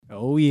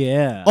Oh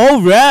yeah.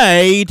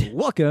 Alright.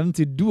 Welcome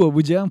to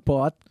Duobudjang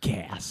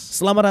Podcast.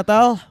 Selamat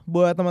Natal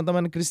buat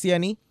teman-teman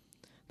Kristiani,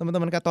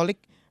 teman-teman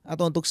Katolik,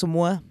 atau untuk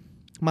semua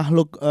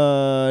makhluk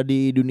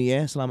di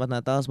dunia. Selamat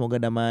Natal, semoga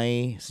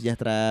damai,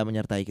 sejahtera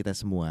menyertai kita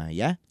semua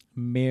ya.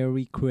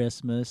 Merry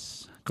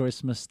Christmas.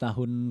 Christmas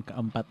tahun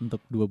keempat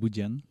untuk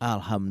Duobudjang.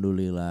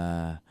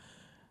 Alhamdulillah.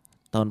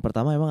 Tahun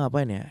pertama emang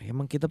ngapain ya?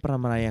 Emang kita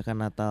pernah merayakan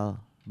Natal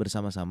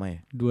bersama-sama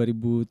ya?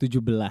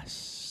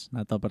 2017.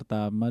 Natal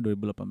pertama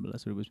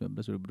 2018, 2019,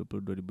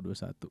 2020,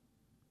 2021.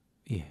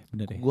 Iya,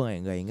 benar ya. Gue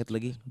gak inget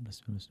lagi.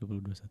 19, 20,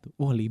 20, 21.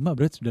 Wah, 5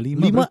 berarti sudah 5.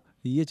 5?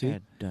 Iya, cuy.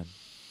 Dan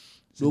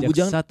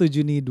Sejak 1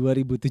 Juni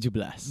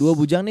 2017.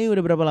 Duobudjang nih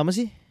udah berapa lama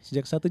sih?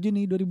 Sejak 1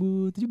 Juni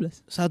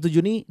 2017. 1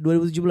 Juni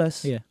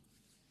 2017. Iya.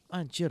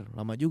 Anjir,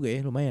 lama juga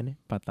ya, lumayan ya.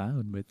 4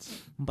 tahun, berarti.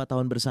 4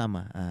 tahun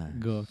bersama.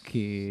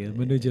 Gokil,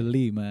 menuju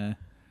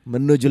 5.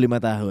 Menuju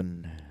 5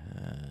 tahun.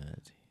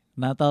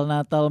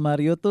 Natal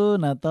Mario tuh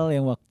Natal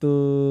yang waktu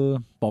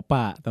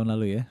Popa tahun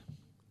lalu ya.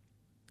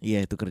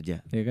 Iya, itu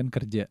kerja. Ya kan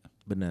kerja.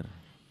 Bener.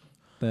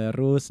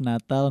 Terus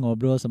Natal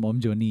ngobrol sama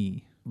Om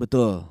Joni.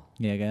 Betul.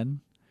 Ya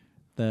kan.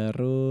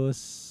 Terus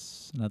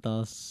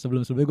Natal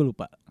sebelum-sebelumnya gue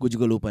lupa. Gue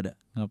juga lupa dah.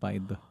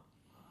 Ngapain tuh?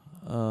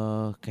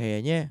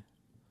 Kayaknya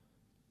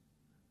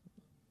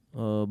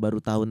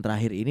baru tahun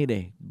terakhir ini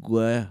deh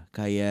gue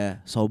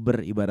kayak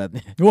sober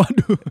ibaratnya.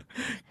 Waduh.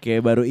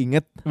 Kayak baru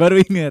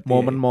inget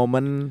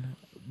momen-momen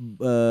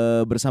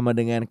bersama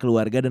dengan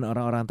keluarga dan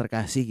orang-orang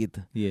terkasih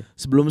gitu. Iya.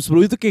 Sebelum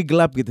itu kayak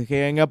gelap gitu,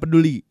 kayak nggak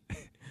peduli.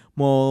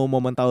 Mau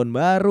momen tahun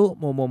baru,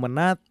 mau momen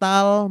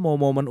Natal, mau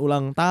momen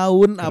ulang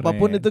tahun, Keren.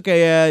 apapun itu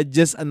kayak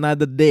just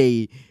another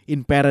day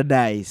in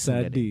paradise.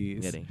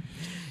 Sadis. Enggak deh.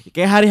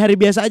 Kayak hari-hari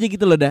biasa aja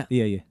gitu loh dah.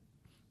 Iya.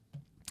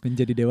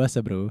 Menjadi dewasa,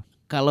 bro.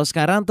 Kalau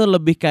sekarang tuh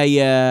lebih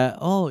kayak,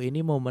 oh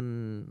ini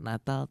momen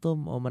Natal tuh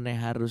momen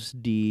yang harus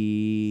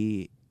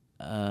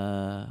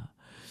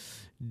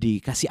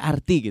dikasih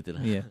arti gitu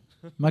lah. Iya.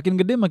 Makin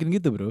gede makin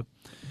gitu, bro.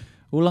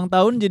 Ulang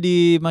tahun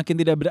jadi makin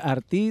tidak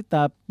berarti,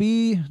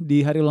 tapi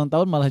di hari ulang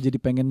tahun malah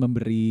jadi pengen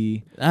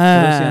memberi.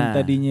 Terus yang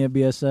tadinya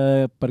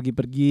biasa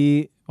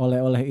pergi-pergi,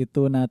 oleh-oleh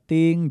itu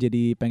nothing,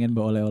 jadi pengen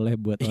bawa oleh-oleh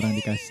buat orang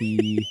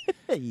dikasih.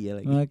 Iya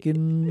lagi. Makin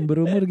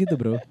berumur gitu,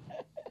 bro.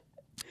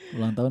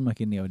 Ulang tahun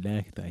makin ya udah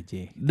gitu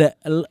aja.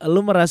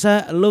 Lu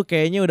merasa lu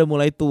kayaknya udah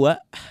mulai tua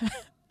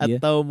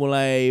atau Iya.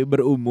 mulai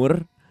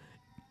berumur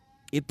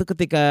itu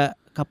ketika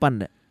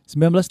kapan dak?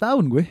 19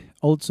 tahun gue,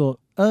 old soul.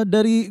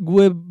 Dari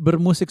gue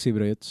bermusik sih,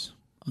 bro.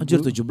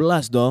 Anjir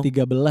 17 dong.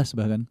 13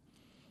 bahkan.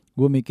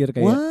 Gue mikir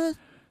kayak What?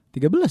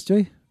 13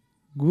 coy.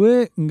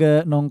 Gue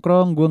gak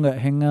nongkrong, gue gak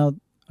hangout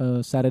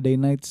Saturday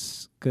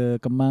nights ke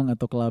Kemang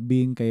atau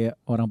clubbing kayak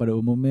orang pada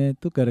umumnya.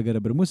 Itu gara-gara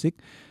bermusik.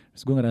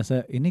 Terus gue ngerasa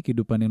ini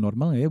kehidupan yang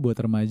normal gak ya buat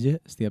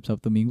remaja. Setiap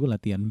Sabtu Minggu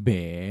latihan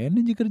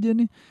band aja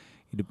kerjanya.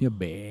 Hidupnya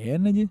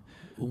band aja.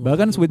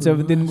 Bahkan Sweet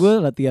 17 gue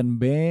latihan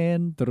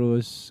band.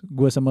 Terus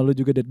gue sama lu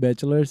juga Dead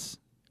Bachelors.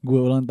 Gue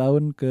ulang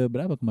tahun ke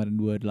berapa kemarin?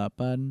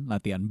 28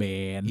 latihan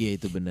band. Iya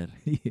itu benar.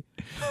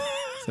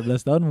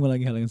 11 tahun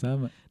mengulangi hal yang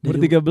sama.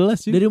 Umur Dari-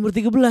 13 juga. Dari umur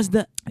 13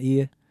 dak.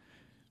 Iya.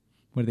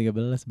 Umur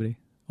 13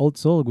 bre. Old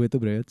soul gue tuh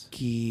bre.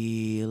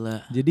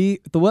 Gila.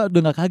 Jadi tua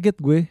udah gak kaget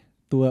gue.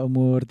 Tua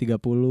umur 30,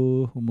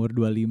 umur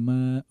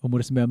 25, umur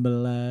 19.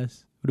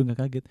 Udah gak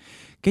kaget.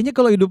 Kayaknya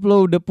kalau hidup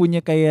lo udah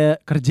punya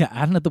kayak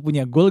kerjaan atau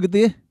punya goal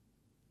gitu ya.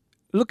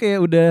 Lo kayak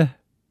udah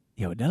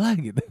ya udahlah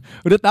gitu.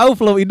 Udah tahu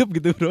flow hidup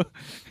gitu, bro.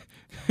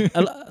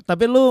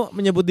 Tapi lu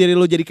menyebut diri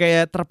lu jadi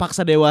kayak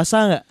terpaksa dewasa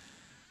gak?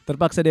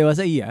 Terpaksa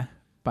dewasa iya.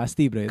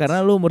 Pasti, bro.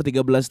 Karena lu umur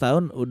 13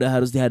 tahun udah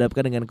harus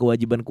dihadapkan dengan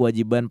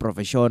kewajiban-kewajiban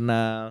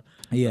profesional.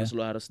 iya. Terus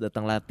lu harus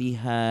datang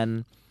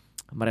latihan,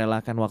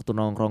 merelakan waktu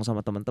nongkrong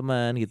sama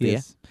teman-teman gitu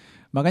ya. Yes.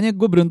 Makanya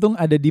gue beruntung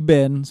ada di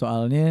band.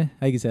 Soalnya,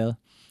 hai Gisel,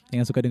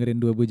 yang suka dengerin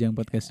Duobudjang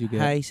Podcast juga.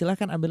 Hai,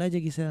 silakan ambil aja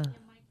Gisel.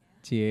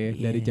 Cie,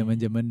 Yeah. dari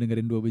zaman-zaman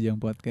dengerin Duobudjang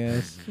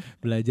Podcast,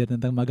 belajar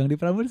tentang magang di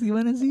Prambors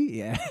gimana sih?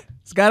 Ya.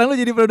 Sekarang lu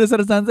jadi produser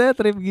Sunset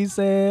Trip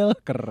Gisel.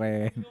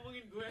 Keren.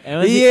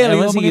 Emang Iya,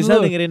 emang si ngomongin Gisel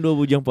lu. dengerin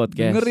Duobudjang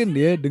Podcast.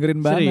 Dengerin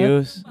banget.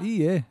 Serius?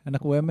 Iya,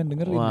 anak UMN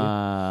dengerin dia.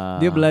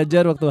 Wah. Dia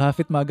belajar waktu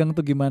Hafid magang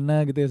tuh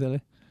gimana gitu ya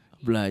soalnya.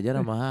 Belajar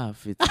sama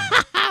Hafid.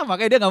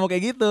 Makanya dia gak mau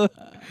kayak gitu.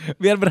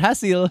 Biar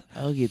berhasil.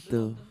 Oh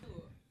gitu.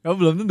 Oh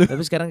belum tentu.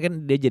 Tapi sekarang kan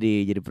dia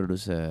jadi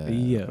produser.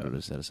 Iya.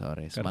 Produser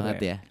sore. Keren. Semangat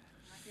ya.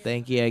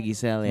 Thank you ya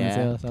Gisel ya.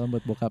 Gisel, salam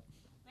buat bokap.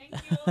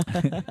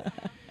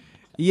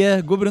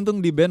 Iya, gue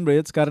beruntung di band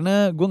Braids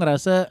karena gue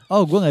ngerasa,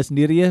 oh gue gak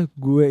sendiri ya.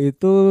 Gue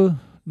itu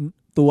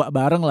tua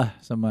bareng lah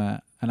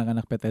sama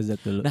anak-anak PTZ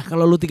dulu. Nah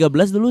kalau lu 13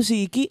 dulu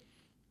si Iki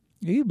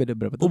Iya beda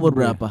berapa tahun? umur sama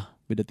gue ya? berapa?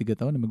 Beda 3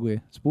 tahun sama gue.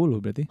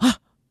 10 berarti. Hah?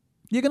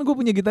 Iya kan gue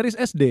punya gitaris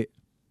SD.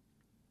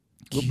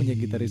 Gue punya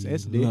gitaris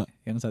SD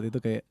yang saat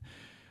itu kayak,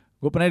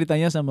 gue pernah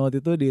ditanya sama waktu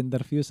itu di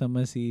interview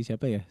sama si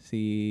siapa ya,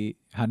 si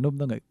Hanum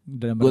tau gak?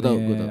 Gua tahu.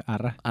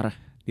 Arah.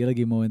 Dia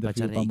lagi mau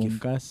interview Pacarnya Ikif.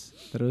 Pamungkas.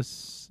 Terus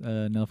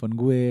nelpon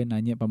gue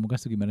nanya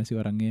Pamungkas tuh gimana sih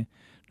orangnya.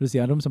 Terus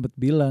si Hanum sempet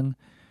bilang,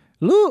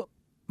 lu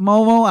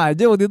mau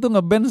aja waktu itu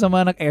ngeband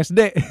sama anak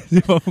SD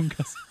si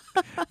Pamungkas.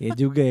 Ya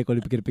juga ya kalau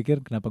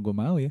dipikir-pikir kenapa gue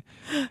mau ya.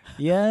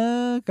 Ya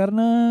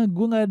karena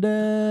gue gak ada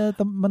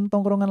temen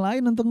tongkrongan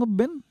lain untuk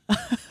ngeband.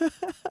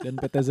 Dan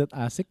PTZ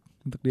asik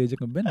untuk diajak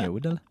ngeband ya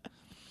udahlah.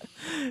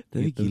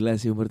 Tapi Gitu. gila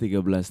sih umur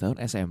 13 tahun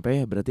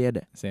SMP berarti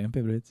ada.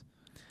 SMP bro.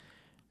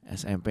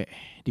 SMP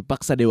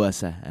dipaksa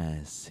dewasa.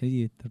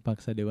 Iya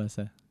terpaksa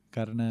dewasa.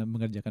 Karena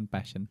mengerjakan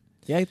passion.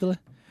 Ya itulah.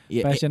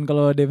 Ya, Passion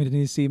kalau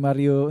definisi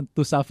Mario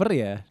to suffer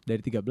ya.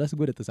 Dari 13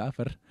 gue udah to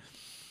suffer.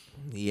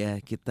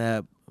 Iya,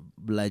 kita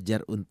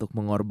belajar untuk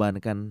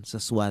mengorbankan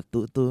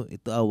sesuatu tuh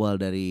itu awal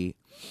dari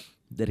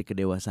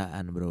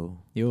kedewasaan, bro.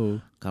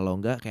 Yo, Kalau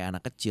enggak kayak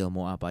anak kecil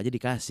mau apa aja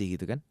dikasih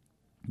gitu kan.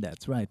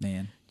 that's right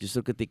man.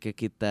 Justru ketika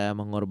kita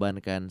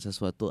mengorbankan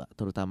sesuatu,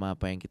 terutama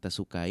apa yang kita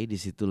sukai,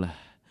 disitulah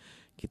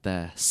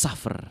kita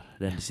suffer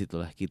dan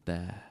disitulah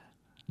kita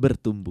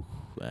bertumbuh.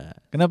 Wah.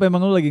 Kenapa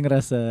emang lu lagi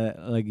ngerasa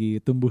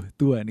lagi tumbuh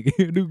tua nih?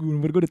 Aduh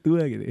umur gue udah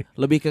tua gitu.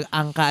 Lebih ke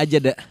angka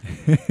aja dah.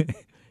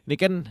 Ini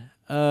kan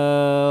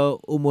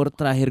umur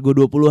terakhir gue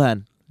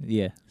 20-an.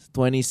 Iya.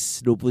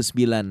 20s 29.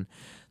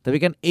 Tapi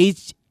kan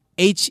age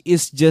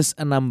is just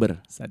a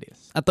number.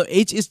 Sadis. Atau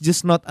age is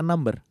just not a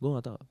number.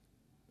 Gue gak tahu.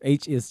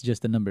 Age is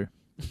just a number.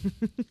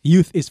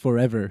 Youth is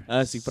forever.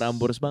 Asik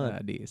Prambors banget.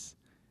 Sadis.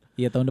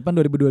 Iya tahun depan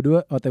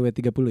 2022 OTW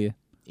 30 ya.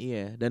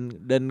 Iya,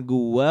 dan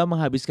gue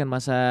menghabiskan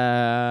masa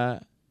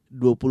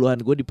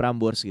 20-an gue di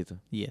Prambors gitu.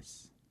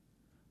 Yes.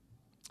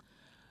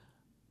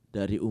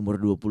 Dari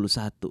umur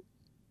 21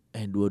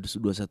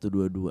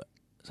 22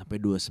 sampai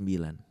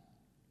 29.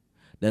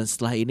 Dan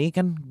setelah ini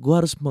kan gue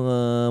harus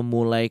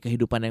memulai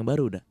kehidupan yang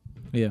baru dah.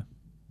 Iya.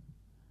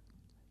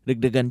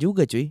 Deg-degan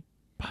juga cuy.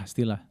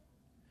 Pastilah.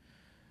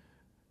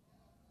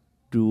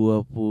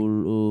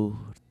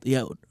 20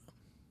 ya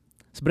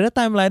sebenarnya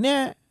timelinenya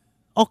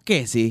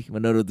oke sih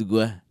menurut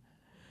gue.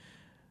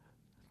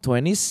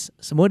 20s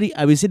semua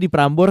abisnya di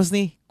Prambors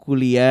nih.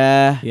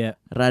 Kuliah, Iya.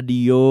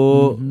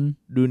 radio, Mhm.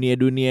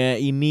 dunia-dunia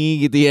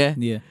ini gitu ya.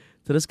 Iya.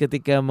 Terus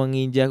ketika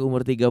menginjak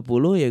umur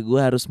 30 ya gue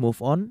harus move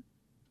on.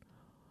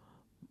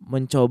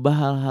 Mencoba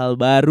hal-hal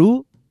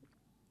baru.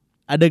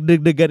 Ada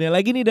deg-degannya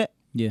lagi nih, Dak.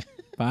 Iya.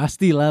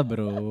 Pastilah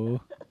bro.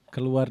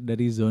 Keluar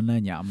dari zona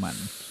nyaman.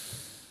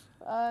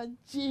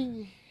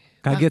 Anjing.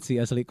 Kaget sih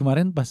asli.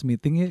 Kemarin pas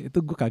meetingnya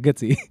itu gue kaget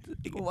sih.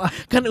 Wah,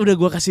 kan udah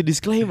gue kasih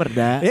disclaimer,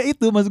 Dak. Ya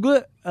itu mas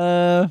gue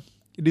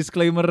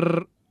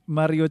disclaimer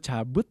Mario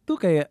cabut tuh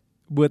kayak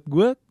buat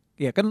gue.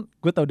 Ya kan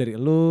gue tahu dari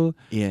lu,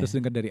 Iya. terus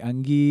dengar dari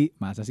Anggi,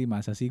 masa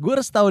sih. Gue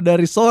harus tahu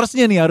dari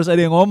source-nya nih, harus ada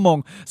yang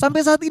ngomong.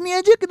 Sampai saat ini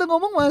aja kita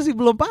ngomong masih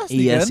belum pasti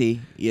Iya kan? sih,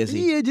 iya sih.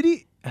 Iya jadi,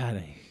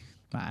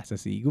 masa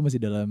sih? Gue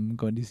masih dalam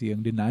kondisi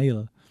yang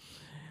denial.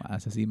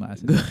 Masa sih?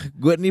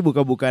 Gue nih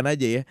buka-bukaan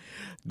aja ya.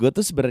 Gue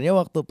tuh sebenarnya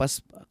waktu pas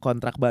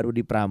kontrak baru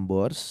di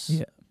Prambors,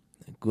 Iya.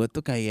 gue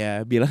tuh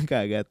kayak bilang ke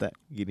Agatha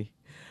gini,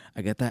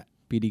 Agatha,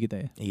 PD kita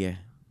ya. iya,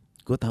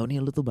 gue tahu nih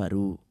lu tuh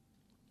baru,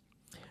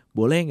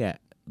 boleh nggak?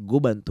 Gue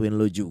bantuin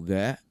lo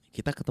juga,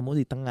 kita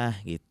ketemu di tengah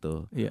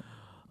gitu. Iya.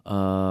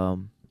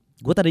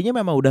 Gue tadinya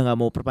memang udah nggak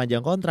mau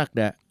perpanjang kontrak,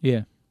 Dak.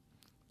 Iya.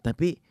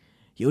 Tapi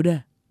ya udah,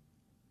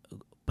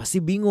 pasti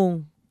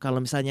bingung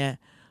kalau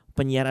misalnya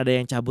penyiar ada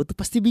yang cabut tuh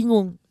pasti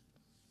bingung,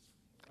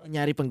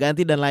 nyari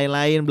pengganti dan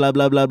lain-lain, bla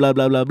bla bla bla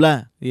bla bla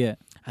bla. Iya.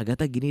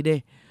 Agatha gini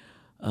deh,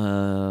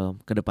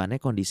 kedepannya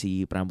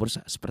kondisi Prambors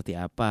seperti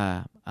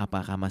apa?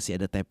 Apakah masih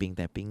ada tapping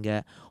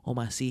nggak? Oh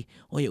masih.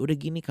 Oh ya udah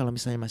gini, kalau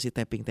misalnya masih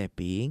tapping,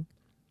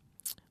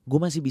 gue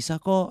masih bisa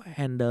kok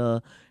handle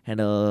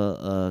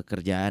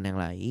kerjaan yang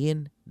lain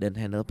dan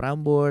handle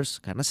Prambors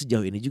karena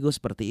sejauh ini juga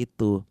seperti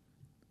itu.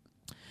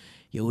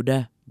 Ya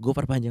udah, gue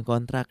perpanjang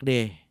kontrak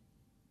deh.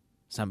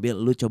 Sambil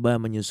lu coba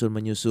menyusun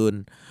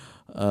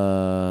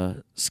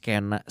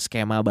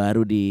skema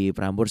baru di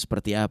Prambors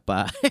seperti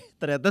apa.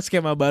 Ternyata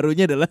skema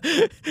barunya adalah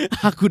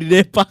aku di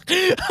Depak.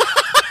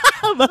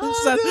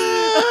 Bangsat.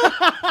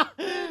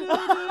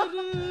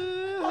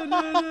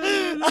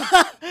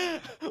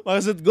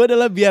 Maksud gue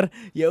adalah biar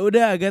ya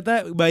udah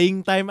Agatha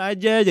buying time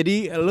aja,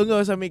 jadi lu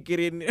nggak usah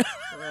mikirin.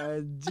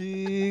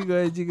 Anjing.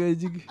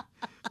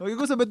 Oke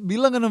gue sampai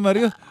bilang kan sama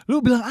Mario, lu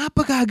bilang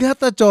apa ke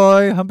Agatha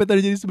coy, sampai tadi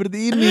jadi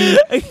seperti ini.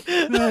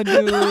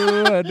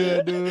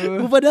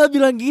 Aduh. Gue padahal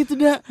bilang gitu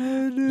dah.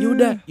 Ya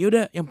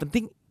udah, yang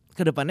penting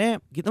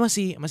kedepannya kita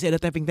masih ada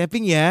tapping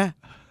ya.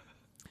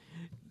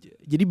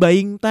 Jadi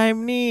buying time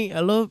nih,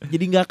 lo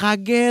jadi nggak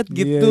kaget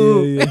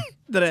gitu. Iya.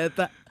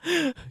 Ternyata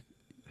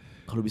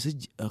kalau bisa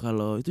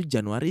kalau itu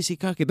Januari sih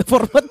Kak, kita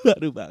format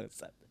baru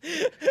bangsat.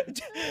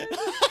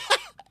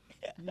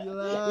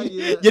 Gila.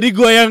 Jadi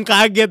gue yang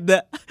kaget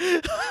dah.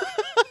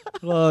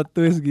 Plot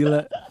twist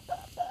gila.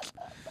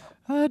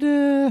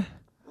 Aduh.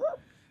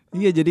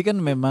 Iya jadi kan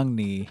memang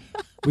nih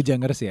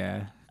Bujangers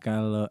ya,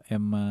 kalau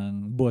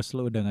emang bos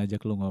lo udah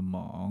ngajak lo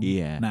ngomong,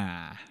 Iya.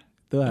 nah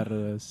itu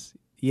harus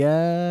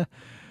ya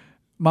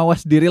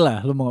mawas diri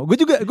lah lo mau. Gue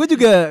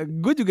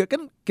juga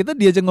kan kita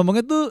diajak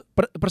ngomongnya tuh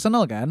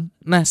personal kan.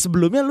 Nah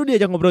sebelumnya lu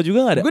diajak ngobrol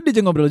juga nggak ada? Gue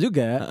diajak ngobrol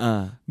juga.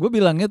 Heeh. Gue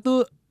bilangnya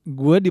tuh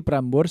gue di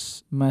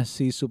Prambors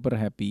masih super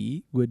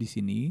happy gue di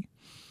sini.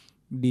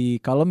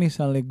 kalau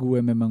misalnya gue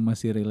memang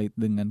masih relate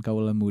dengan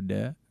kaula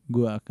muda,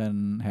 gue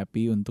akan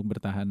happy untuk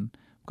bertahan.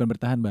 Bukan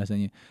bertahan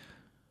bahasanya.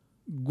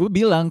 Gue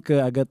bilang ke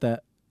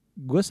Agatha,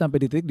 gue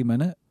sampai di titik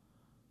dimana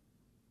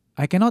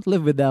I cannot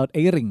live without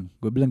airing.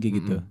 Gue bilang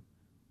kayak gitu.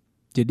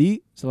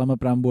 Jadi selama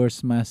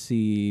Prambors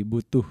masih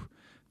butuh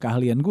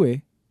keahlian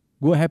gue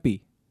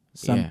happy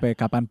sampai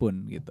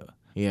kapanpun gitu.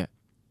 Iya.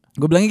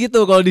 Gue bilangnya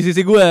gitu kalau di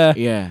sisi gue.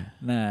 Iya.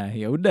 Nah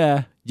ya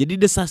udah. Jadi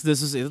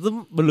desas-desus itu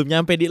tuh belum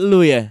nyampe di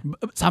lu ya?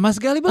 Sama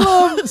sekali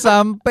belum.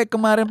 Sampai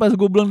kemarin pas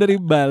gue pulang dari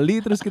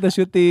Bali, terus kita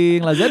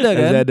syuting Lazada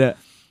kan. Lazada.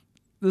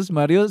 Terus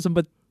Mario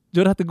sempet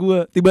curhat ke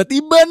gue.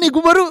 Tiba-tiba nih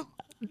gue baru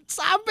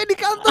sampai di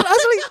kantor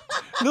asli.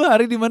 Lu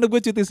hari dimana gue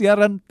cuti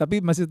siaran,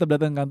 tapi masih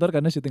tetap datang kantor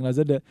karena syuting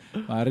Lazada.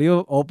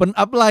 Mario open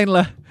up line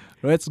lah.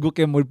 Reds gue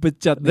kayak mau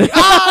dipecat deh.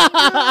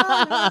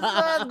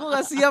 Gue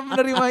gak siap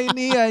menerima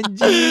ini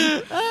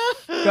anjing.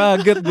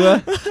 Kaget gue.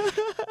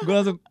 Gue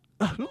langsung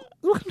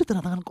lu kan udah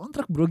tanda tangan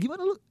kontrak bro,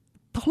 gimana lu?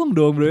 Tolong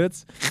dong bro,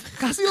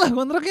 kasih lah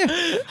kontraknya.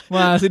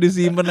 Masih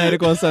disimpan aja di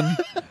kosan.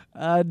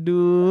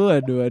 Aduh.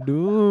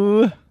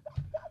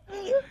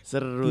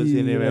 Seru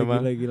sih nih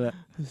memang. Gila.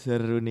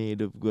 Seru nih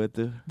hidup gue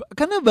tuh.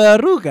 Karena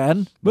baru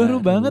kan,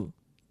 baru banget.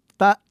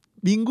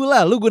 Minggu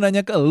lalu gue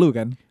nanya ke lu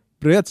kan,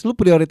 bro, lu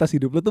prioritas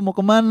hidup lu tuh mau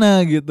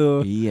kemana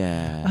gitu.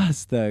 Iya.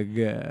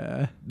 Astaga.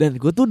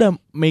 Dan gue tuh udah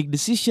make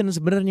decision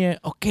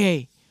sebenarnya.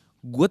 Oke,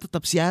 gue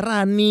tetap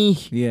siaran nih.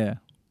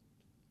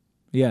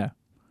 Iya.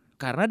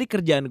 Karena di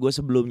kerjaan gue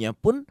sebelumnya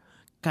pun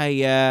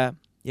kayak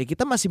ya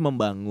kita masih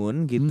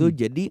membangun gitu.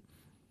 Jadi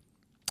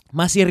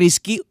masih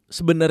risky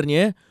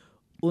sebenarnya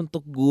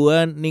untuk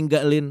gue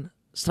ninggalin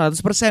 100%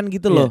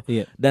 gitu loh.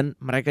 Iya. Dan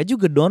mereka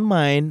juga don't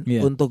mind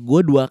untuk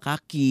gue 2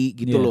 kaki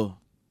gitu loh.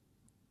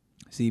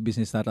 Si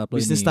bisnis startup lo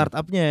bisnis ini.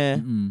 Startupnya.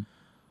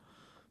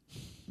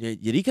 Ya,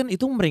 jadi kan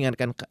itu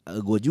meringankan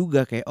gue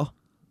juga kayak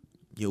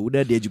ya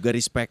udah dia juga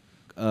respect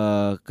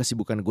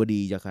kesibukan gue di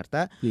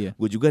Jakarta,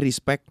 gue juga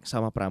respect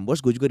sama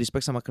Prambors, gue juga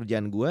respect sama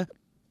kerjaan gue.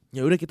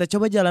 Ya udah kita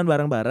coba jalan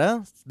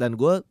bareng-bareng, dan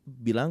gue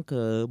bilang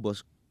ke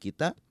bos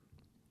kita,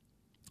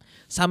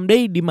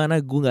 someday di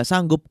mana gue nggak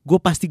sanggup, gue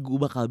pasti gue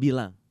bakal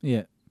bilang.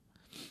 Iya.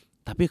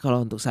 Tapi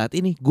kalau untuk saat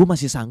ini gue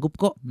masih sanggup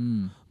kok.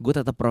 Gue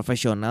tetap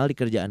profesional di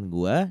kerjaan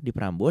gue di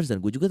Prambors, dan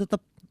gue juga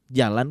tetap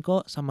jalan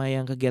kok sama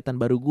yang kegiatan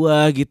baru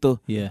gue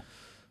gitu. Iya.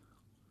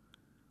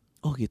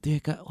 Oh gitu ya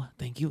kak, wah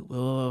thank you.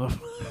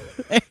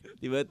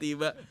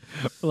 Tiba-tiba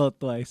Plot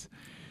twice.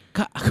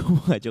 Kak aku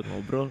mau ngajak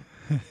ngobrol.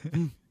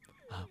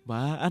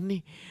 Apaan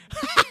nih?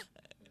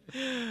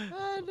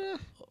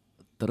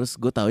 Terus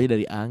gue taunya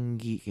dari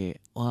Anggi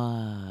kayak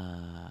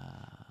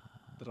wah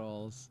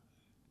Trolls.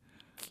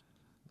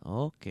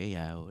 Oke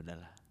ya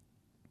udahlah.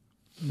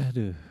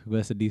 Aduh,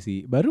 gue sedih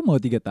sih. Baru mau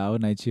 3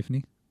 tahun night shift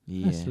nih.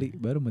 Iya. Asli,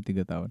 baru mau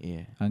 3 tahun.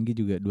 Iya. Anggi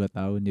juga 2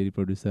 tahun jadi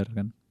produser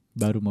kan.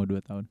 Baru mau 2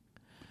 tahun.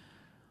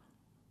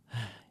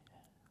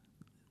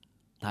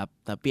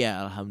 Tapi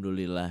ya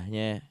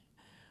alhamdulillahnya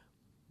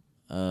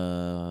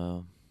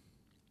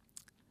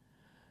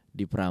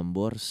di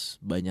Prambors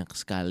banyak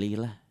sekali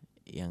lah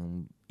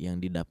yang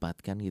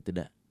didapatkan gitu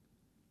dah.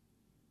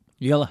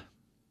 Iyalah,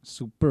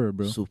 super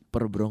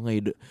bro,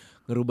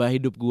 ngerubah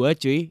hidup gua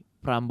cuy.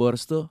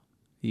 Prambors tuh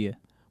iya,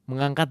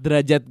 mengangkat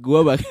derajat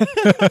gua bahkan.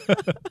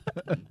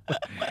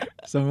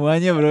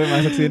 Semuanya bro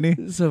masuk sini.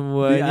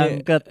 Semuanya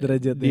diangkat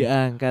derajatnya.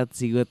 Diangkat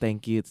sih gue,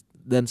 thank you.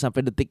 Dan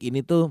sampai detik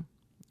ini tuh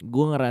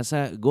gue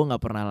ngerasa gue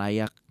nggak pernah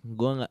layak.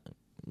 Gue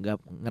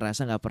nggak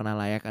ngerasa nggak pernah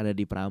layak ada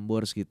di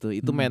Prambors gitu.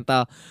 Itu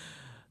mental.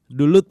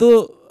 Dulu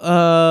tuh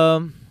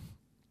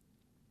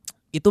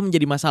itu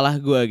menjadi masalah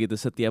gue gitu.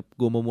 Setiap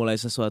gue mau mulai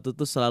sesuatu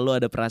tuh selalu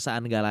ada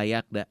perasaan gak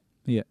layak dah.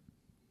 Iya.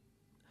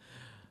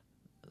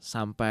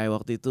 Sampai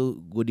waktu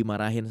itu gue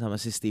dimarahin sama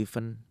si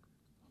Steven.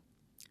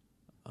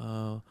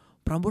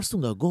 Prambors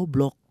tuh gak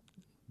goblok.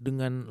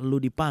 Dengan lu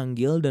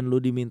dipanggil dan lu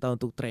diminta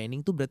untuk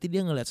training tuh berarti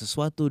dia ngeliat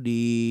sesuatu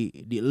di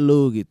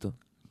lu gitu.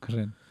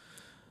 Keren.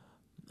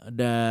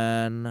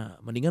 Dan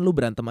mendingan lu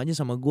berantem aja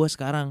sama gue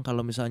sekarang.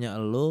 Kalau misalnya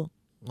lu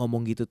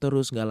ngomong gitu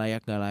terus gak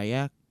layak.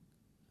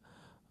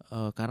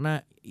 Karena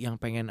yang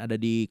pengen ada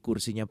di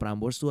kursinya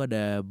Prambors tuh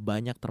ada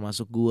banyak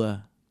termasuk gue.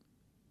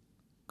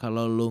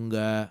 Kalau lu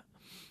gak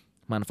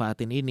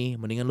manfaatin ini,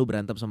 mendingan lu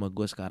berantem sama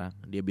gue sekarang.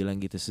 Dia bilang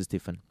gitu si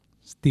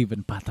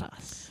Steven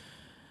Patras.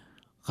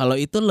 Kalau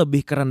itu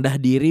lebih kerendah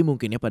diri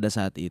mungkin ya pada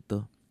saat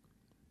itu.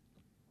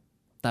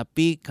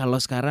 Tapi kalau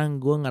sekarang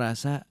gue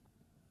ngerasa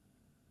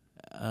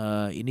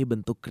ini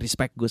bentuk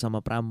respect gue sama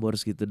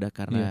Prambors gitu dah.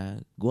 Karena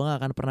gue gak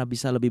akan pernah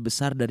bisa lebih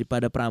besar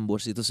daripada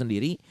Prambors itu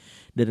sendiri.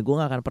 Dan gue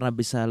gak akan pernah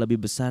bisa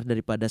lebih besar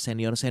daripada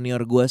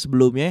senior-senior gue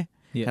sebelumnya.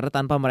 Karena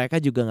tanpa mereka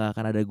juga gak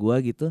akan ada gue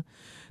gitu.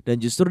 Dan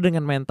justru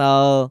dengan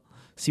mental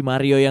si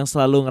Mario yang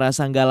selalu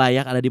ngerasa gak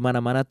layak ada di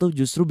mana-mana tuh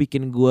justru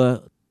bikin gue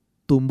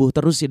tumbuh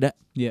terus sih dah.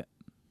 Iya.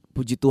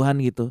 Puji Tuhan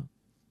gitu.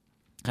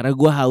 Karena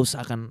gue haus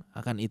akan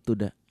itu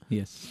dah.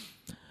 Yes.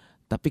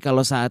 Tapi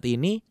kalau saat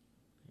ini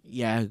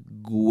ya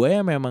gue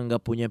memang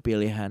gak punya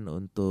pilihan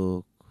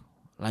untuk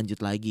lanjut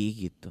lagi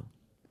gitu.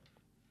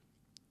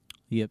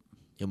 Yep.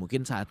 ya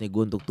mungkin saatnya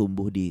gue untuk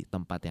tumbuh di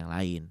tempat yang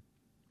lain.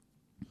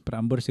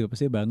 Prambors juga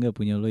pasti bangga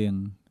punya lo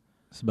yang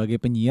sebagai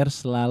penyiar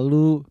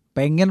selalu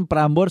pengen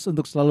Prambors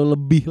untuk selalu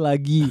lebih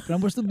lagi.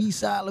 Prambors tuh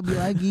bisa lebih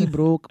lagi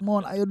bro,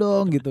 come on ayo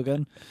dong gitu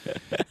kan.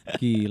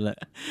 Gila.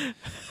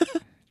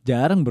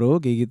 Jarang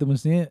bro kayak gitu,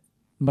 maksudnya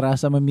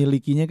merasa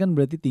memilikinya kan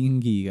berarti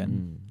tinggi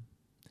kan.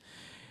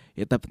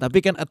 Ya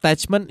tapi kan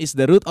attachment is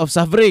the root of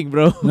suffering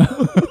bro.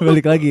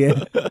 Balik lagi ya.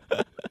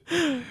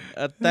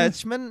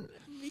 Attachment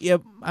ya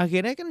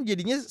akhirnya kan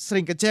jadinya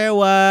sering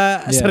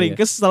kecewa, Iya, sering iya.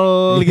 kesel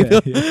Iya, gitu.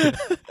 iya.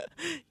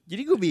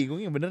 Jadi gue bingung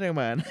yang bener yang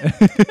mana.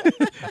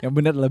 Yang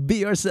benar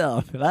lebih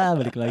yourself lah,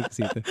 balik lagi ke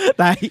situ.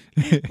 Tai.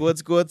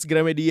 Quotes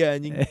Gramedia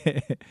anjing.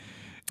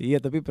 Iya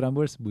tapi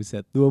Prambors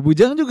buset.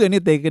 Duobudjang juga nih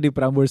take di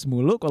Prambors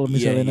mulu. Kalau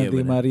misalnya Iya, nanti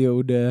bener. Mario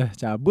udah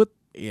cabut,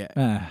 Iya.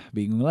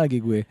 bingung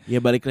lagi gue. Ya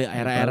balik ke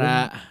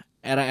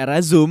era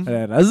Zoom.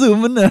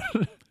 Zoom bener.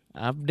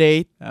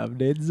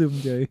 Update Zoom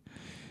coy.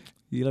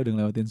 Gila udah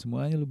ngelewatin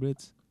semuanya lu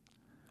Brats.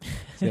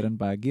 Siaran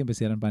pagi sampai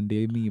siaran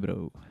pandemi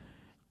bro.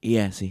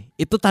 Iya sih.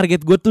 Itu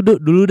target gue tuh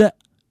dulu dah.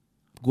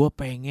 Gue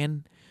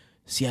pengen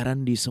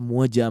siaran di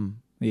semua jam.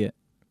 Iya.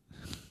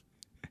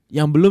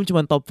 Yang belum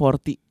cuma top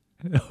 40.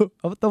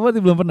 Apa top 40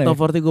 belum pernah Top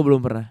 40 gue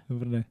belum pernah. Belum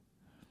pernah.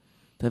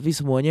 Tapi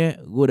semuanya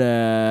gue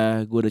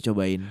udah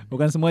cobain.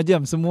 Bukan semua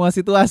jam, semua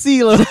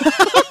situasi loh.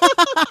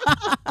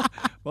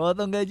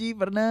 Potong gaji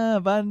pernah,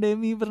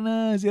 pandemi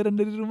pernah, siaran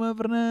dari rumah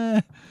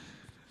pernah,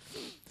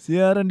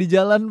 siaran di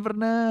jalan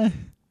pernah.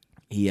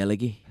 Iya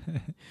lagi.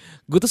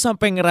 Gue tuh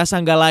sampai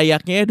ngerasa gak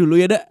layaknya ya dulu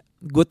ya dak.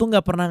 Gue tuh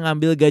gak pernah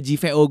ngambil gaji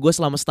VO gue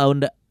selama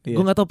setahun dak. Iya.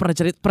 Gue gak tau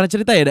pernah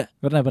cerita ya dak.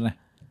 Pernah.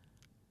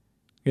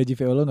 Gaji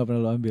VO lo gak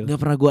pernah lo ambil? Gak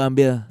pernah gue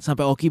ambil.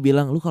 Sampai Oki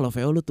bilang, lu kalau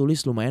VO lu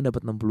tulis lumayan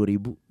dapat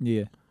 60.000.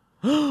 Iya.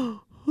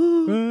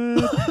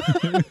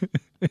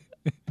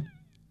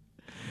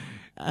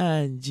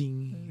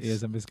 Anjing. Iya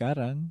sampai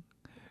sekarang.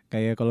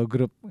 Kayak kalau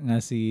grup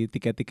ngasih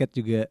tiket-tiket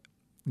juga,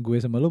 gue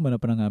sama lu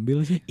mana pernah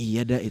ngambil sih?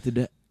 Iya dak, itu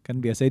dak. Kan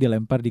biasanya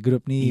dilempar di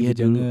grup nih,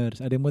 Iya, dulu.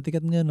 Bujangers. Ada yang mau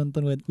tiket nggak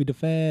nonton with the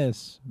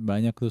Fest?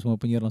 Banyak tuh semua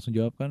penyiar langsung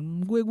jawab kan,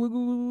 gue.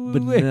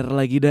 Bener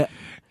lagi dak.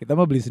 Kita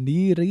mah beli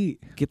sendiri.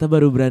 Kita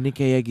baru berani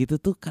kayak gitu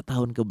tuh ke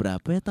tahun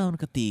keberapa ya? Tahun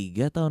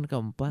ketiga, tahun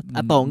keempat.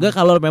 Atau enggak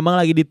kalau memang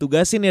lagi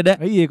ditugasin ya dak.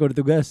 Iya kalau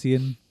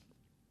ditugasin.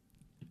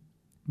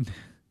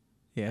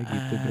 Ya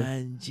gitu bro.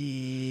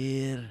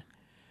 Anjir.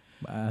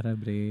 Parah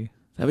bre.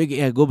 Tapi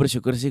ya gue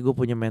bersyukur sih gue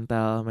punya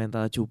mental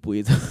cupu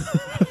itu.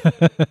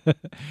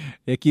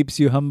 Ya keeps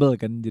you humble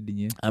kan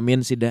jadinya.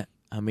 Amin sih dak.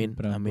 Amin.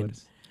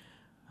 Prambors.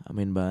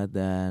 Amin banget.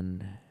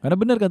 Dan Karena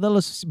benar kata lo,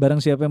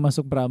 barang siapa yang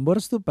masuk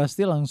Prambors tuh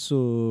pasti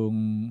langsung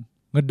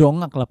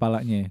ngedongak lah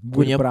palanya.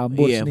 Gue di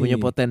Prambors iya, nih. punya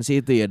potensi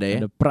itu ya dak ya.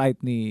 Ada pride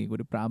nih, gue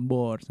di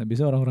Prambors. Nah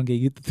biasanya orang-orang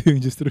kayak gitu tuh yang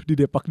justru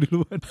didepak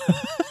duluan.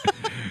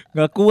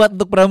 Gak kuat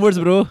untuk Prambors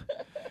bro.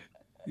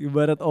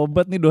 Ibarat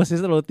obat nih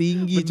dosisnya terlalu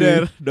tinggi.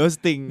 Bener, cuy.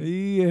 dosing.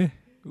 Iya,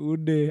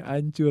 udah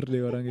hancur deh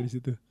orangnya di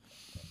situ.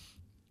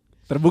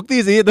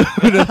 Terbukti sih itu,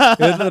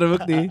 udah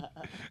terbukti.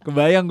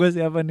 Kebayang gue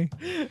siapa nih.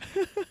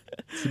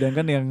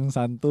 Sedangkan yang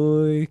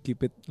santuy,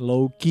 keep it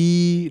low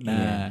key.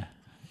 Nah,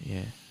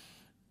 Iya.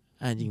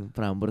 Anjing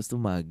Prambors tuh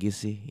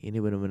magis sih. Ini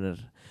bener-bener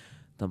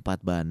tempat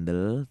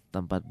bandel,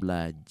 tempat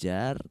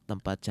belajar,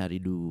 tempat cari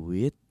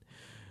duit.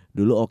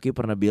 Dulu Oki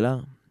pernah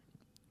bilang,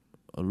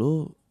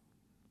 lu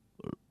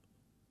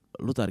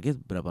target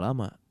berapa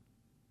lama?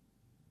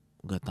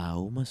 Gak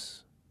tahu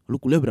mas. Lu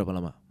kuliah berapa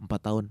lama? 4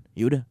 tahun.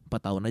 Ya udah 4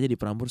 tahun aja di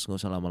Prambors, gak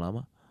usah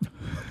lama-lama.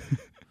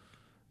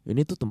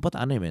 Ini tuh tempat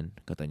aneh men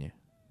katanya.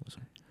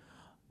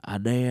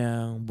 Ada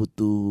yang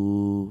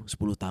butuh 10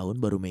 tahun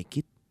baru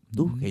make it.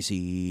 Tuh kayak si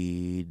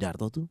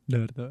Darto tuh.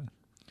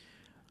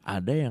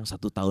 Ada yang 1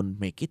 tahun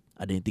make it,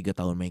 ada yang 3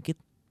 tahun make it.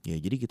 Ya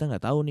jadi kita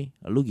gak tahu nih,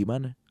 lu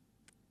gimana.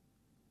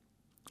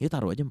 Ya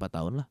taruh aja 4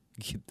 tahun lah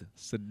gitu.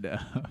 sedap.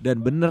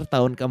 Dan bener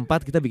tahun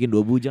keempat kita bikin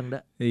duobudjang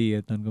dak.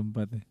 Iya tahun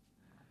keempat ya.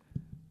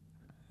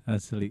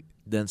 Asli.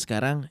 Dan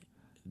sekarang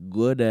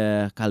gue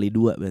udah kali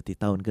 2 berarti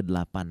tahun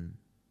ke-8.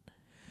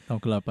 Tahun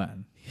ke-8.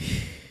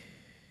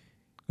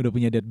 Udah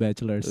punya Dead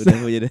Bachelors. Udah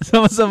punya Dead.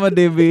 Sama-sama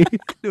DB.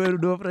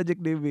 Dua project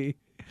DB.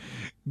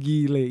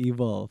 Gile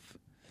evolve.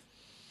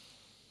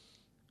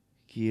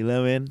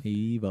 Gila men.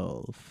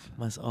 Evolve.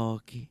 Mas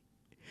Oki.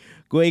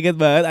 Gue inget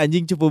banget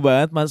anjing cupu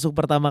banget masuk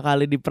pertama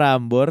kali di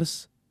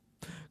Prambors.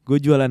 Gue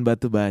jualan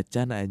batu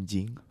bacan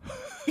anjing.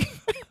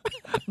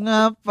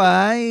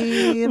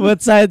 Ngapain?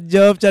 Buat side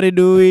job cari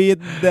duit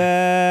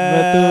dah.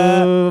 Batu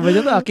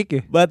bacan tuh akik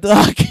ya? Batu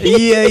akik.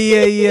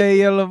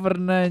 Iya lo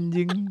pernah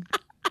anjing.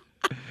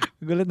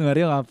 Gue liat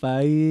Mario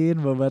ngapain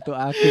bawa batu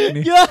akik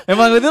nih. Ya,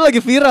 Emang itu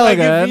lagi viral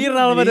lagi kan?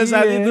 viral pada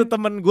saat Iya. itu.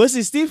 Temen gue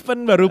si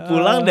Steven baru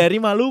pulang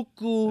dari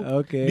Maluku.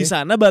 Oke. Di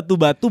sana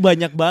batu-batu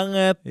banyak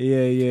banget.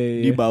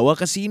 Iya. Dibawa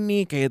ke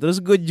sini kayak terus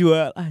gue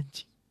jual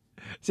anjing.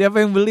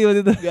 Siapa yang beli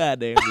waktu itu?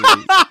 Gak ada yang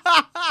beli.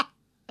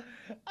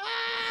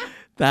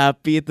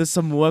 Tapi itu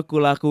semua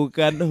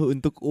kulakukan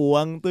untuk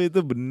uang tuh, itu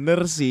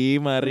bener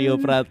sih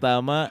Mario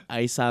Pratama.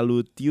 I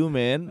salute you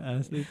man.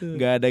 Asli tuh.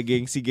 Gak ada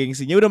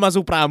gengsi-gengsinya, udah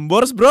masuk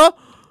Prambors bro.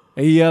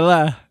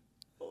 Iyalah.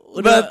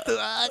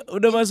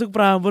 Udah masuk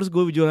Prambors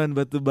gue jualan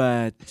batu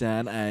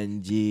bacan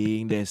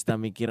anjing. Desta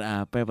mikir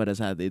apa ya pada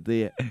saat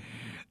itu ya.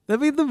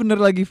 Tapi itu bener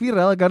lagi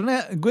viral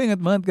karena gue inget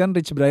banget kan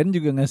Rich Brian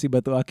juga ngasih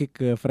batu akik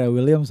ke Pharrell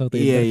Williams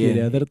waktu interview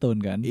di Othertone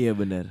kan. Iya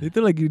benar.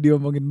 Itu lagi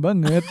diomongin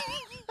banget.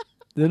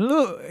 Dan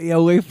lu ya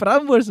wave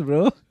Prambors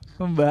bro,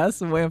 membahas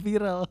semua yang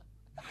viral,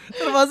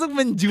 termasuk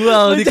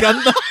menjual di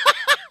kantor.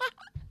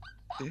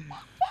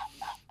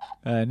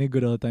 Ini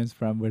good old times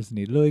Prambors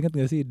nih. Lu inget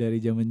gak sih dari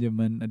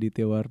zaman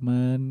Aditya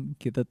Warman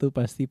kita tuh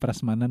pasti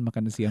prasmanan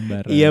makan siang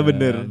bareng. Iya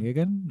bener. Iya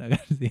kan?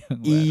 Makan siang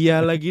bareng. Iya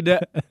lagi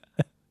dah.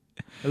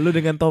 Lu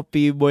dengan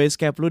topi boy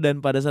scout lu dan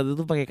pada saat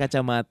itu pakai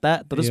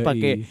kacamata, terus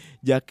pakai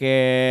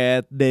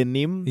jaket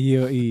denim,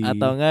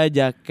 atau enggak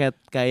jaket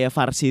kayak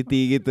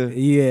varsity gitu.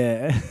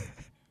 Iya,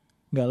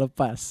 nggak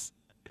lepas.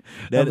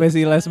 Sampai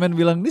si Lesman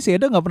bilang, ini si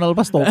Eda nggak pernah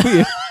lepas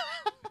topi ya.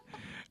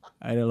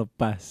 Ada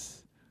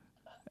lepas,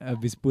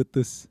 abis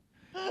putus.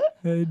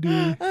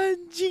 Aduh,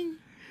 anjing.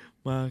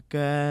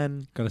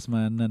 Makan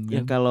keresmanan kan.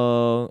 Yang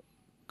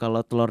kalau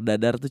telur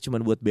dadar tuh cuma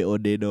buat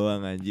BOD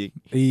doang anjing.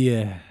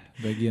 Iya.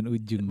 Bagian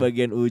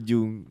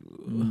ujung.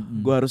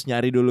 Gue harus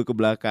nyari dulu ke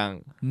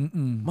belakang.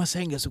 Mas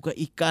saya nggak suka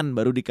ikan,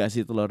 baru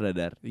dikasih telur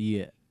dadar.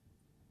 Iya,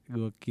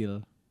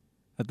 gokil.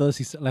 Atau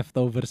sisa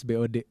leftovers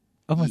BOD.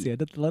 Oh masih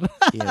ada telur.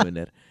 Iya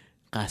benar.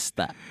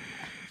 Kasta.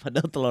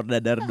 Padahal telur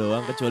dadar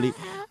doang, kecuali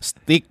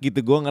stick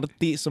gitu. Gue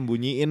ngerti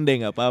sembunyiin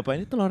deh nggak apa-apa.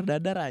 Ini telur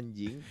dadar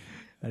anjing.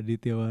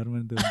 Aditya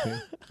Warman tuh.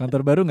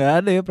 Kantor baru nggak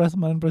ada ya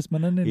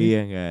prasmanan-prasmanannya. Iya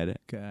nggak ada.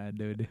 Nggak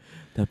ada udah.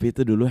 Tapi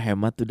itu dulu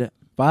hemat udah.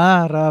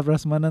 Parah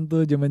prasmanan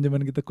tuh zaman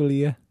kita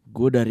kuliah.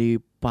 Gue dari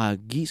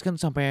pagi kan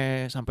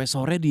sampai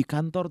sore di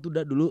kantor tuh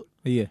udah dulu.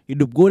 Iya.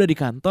 Hidup gue udah di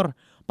kantor,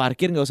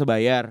 parkir nggak usah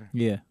bayar.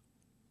 Iya.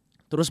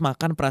 Terus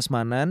makan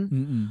prasmanan,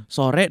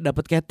 sore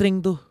dapat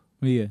catering tuh.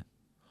 Iya.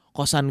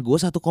 Kosan gue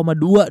 1,2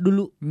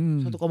 dulu,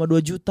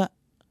 1,2 juta.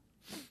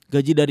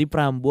 Gaji dari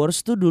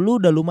Prambors tuh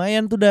dulu udah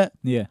lumayan tuh dah.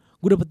 Iya.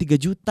 Gue dapet 3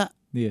 juta.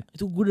 Iya.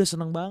 Itu gue udah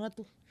seneng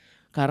banget tuh.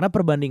 Karena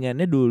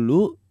perbandingannya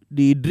dulu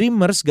di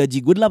Dreamers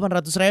gaji gue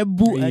 800.000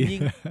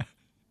 anjing.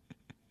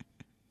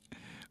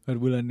 Per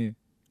bulannya.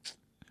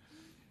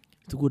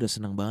 Itu gue udah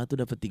seneng banget tuh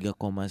dapet 3,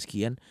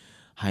 sekian.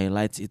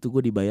 Highlights itu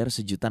gue dibayar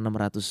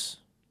 1.600.000,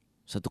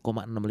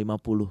 1,650.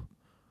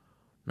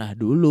 Nah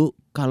dulu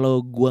kalau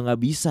gue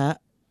nggak bisa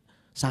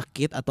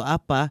sakit atau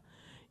apa,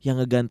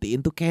 yang ngegantiin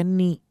tuh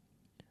Kenny.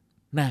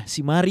 Nah si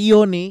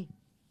Mario nih,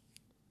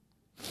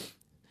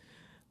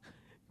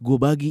 gue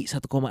bagi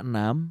 1,6,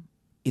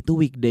 itu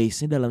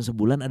weekdaysnya dalam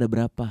sebulan ada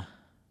berapa?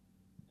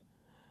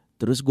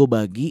 Terus gue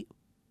bagi,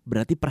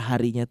 berarti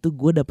perharinya tuh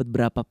gue dapat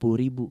berapa puluh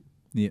ribu.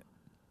 Iya.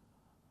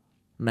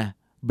 Nah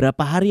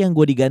berapa hari yang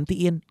gue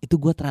digantiin, itu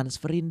gue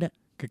transferin dah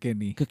ke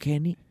Kenny.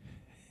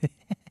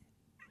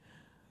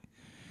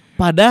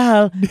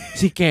 Padahal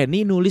si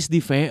Kenny nulis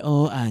di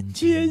VO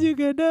anjing. Dia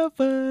juga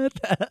dapat.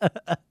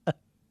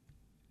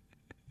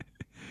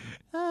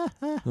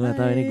 Gak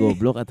tahu ini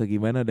goblok atau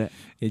gimana dah.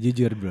 Ya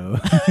jujur bro.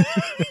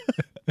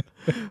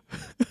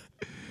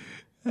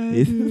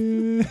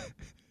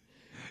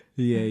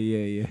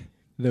 Iya.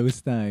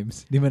 Those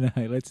times. Dimana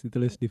highlights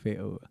ditulis di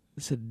VO.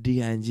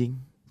 Sedih anjing.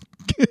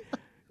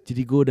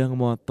 Jadi gue udah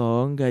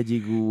ngemotong gaji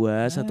gue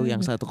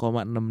yang 1,6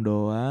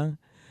 doang.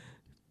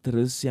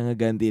 Terus yang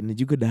ngegantiin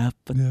juga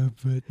dapat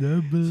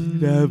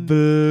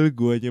double.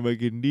 Guanya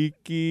makin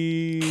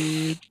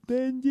dikit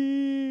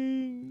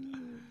anjing.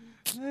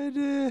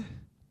 Aduh.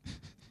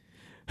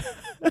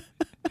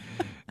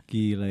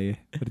 Gila ya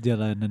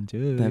perjalanan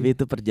cuy. Tapi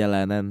itu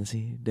perjalanan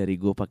sih. Dari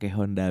gue pakai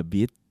Honda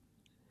Beat,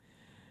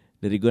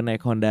 dari gue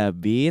naik Honda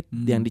Beat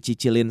yang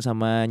dicicilin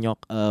sama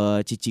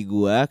cici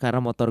gue karena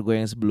motor gue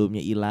yang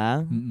sebelumnya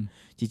hilang.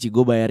 Cici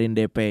gue bayarin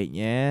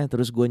DP-nya,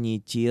 terus gue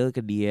nyicil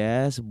ke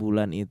dia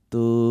sebulan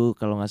itu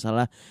kalau nggak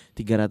salah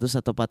 300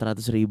 atau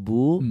 400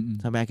 ribu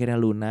sampai akhirnya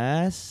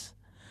lunas.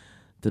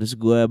 Terus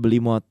gue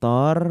beli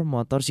motor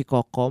si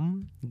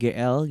Kokom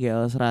GL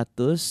 100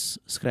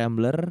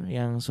 Scrambler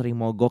yang sering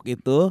mogok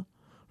itu.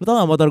 Lu tau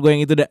gak motor gue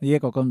yang itu dah?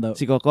 Iya Kokom tahu.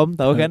 Si Kokom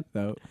tahu kan?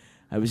 Tahu.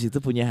 Habis itu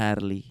punya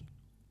Harley.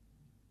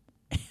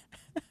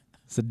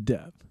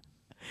 Sedap.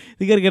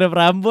 Itu gara-gara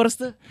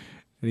Prambors tuh.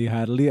 Dari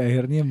Harley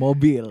akhirnya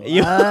mobil.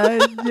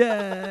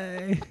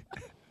 Anjay.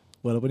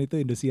 Walaupun itu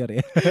Indosiar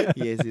ya.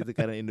 Iya sih itu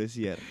karena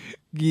Indosiar.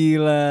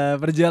 Gila,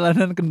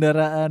 perjalanan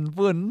kendaraan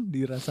pun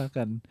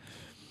dirasakan.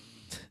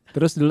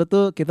 Terus dulu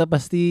tuh kita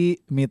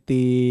pasti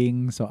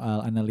meeting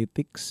soal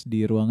analytics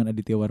di ruangan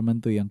Aditya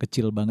Warman tuh yang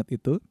kecil banget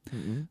itu.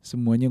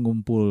 Semuanya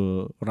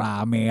ngumpul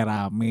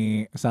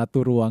rame-rame.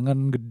 Satu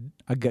ruangan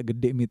agak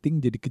gede meeting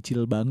jadi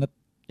kecil banget.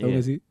 Tahu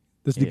gak sih?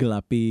 Terus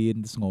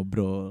digelapin, terus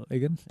ngobrol,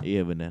 ya kan?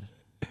 Iya benar.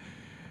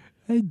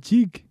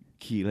 Ajik.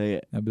 Gila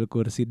ya. Ngambil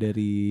kursi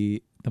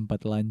dari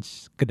tempat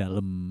lunch ke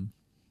dalam.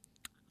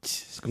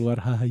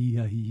 Keluar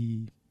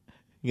hahi.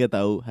 Nggak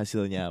tahu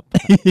hasilnya apa.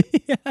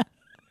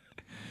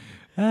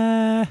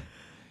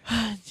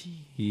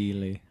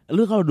 Gile.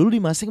 Lu kalau dulu di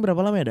Masing berapa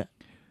lama ya, Dak?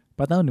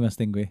 4 tahun di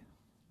Mustang gue.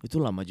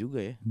 Itu lama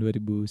juga ya.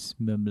 2019.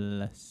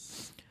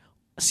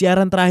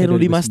 Siaran terakhir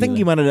lu di Mustang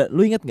gimana, Dak?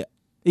 Lu inget gak?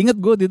 Ingat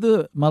gue waktu itu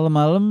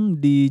malam-malam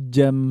di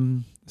jam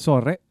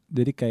sore,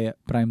 jadi kayak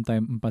prime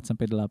time 4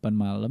 sampai 8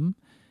 malam.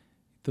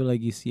 Itu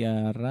lagi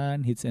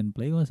siaran Hits and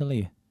Play nggak salah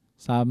ya.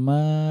 Sama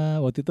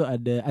waktu itu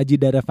ada Aji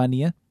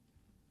Daravania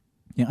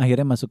yang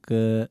akhirnya masuk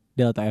ke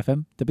Delta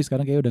FM, tapi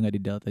sekarang kayaknya udah nggak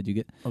di Delta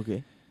juga.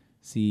 Oke.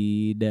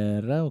 Si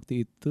Dara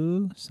waktu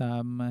itu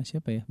sama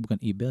siapa ya? Bukan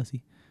Ibel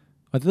sih.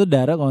 Waktu itu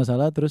Dara kalau nggak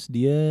salah, terus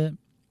dia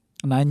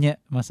nanya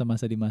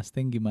masa-masa di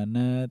Mustang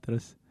gimana,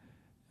 terus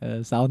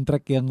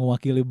soundtrack yang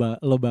mewakili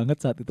lo banget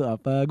saat itu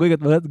apa. Gue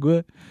ingat banget,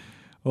 gue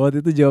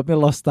waktu itu jawabnya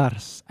Lost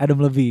Stars, Adam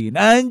Levine.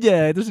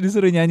 Anjay, terus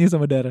disuruh nyanyi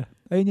sama Dara.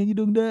 Ayo nyanyi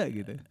dong dah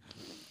gitu.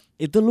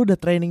 Itu lu udah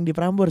training di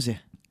Prambors ya?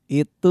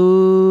 Itu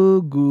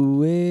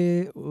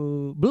gue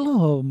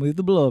belum.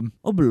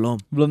 Oh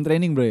belum. Belum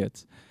training bro ya.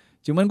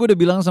 Cuman gue udah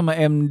bilang sama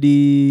MD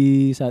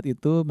saat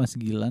itu, Mas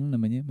Gilang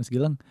namanya. Mas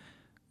Gilang,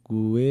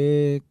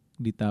 gue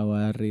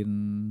ditawarin,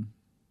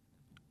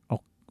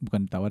 bukan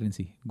ditawarin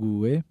sih,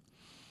 gue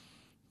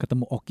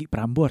ketemu Oki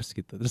Prambors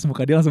gitu. Terus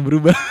muka dia langsung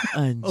berubah.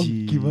 Oh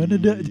gimana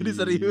dah, jadi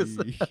serius.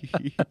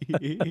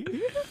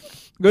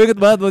 Gue inget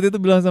banget waktu itu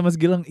bilang sama Mas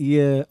Gilang,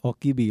 iya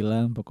Oki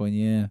bilang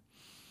pokoknya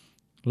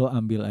lo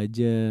ambil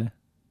aja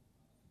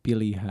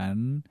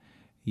pilihan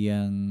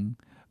yang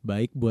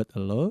baik buat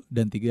lo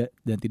dan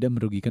tidak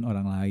merugikan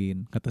orang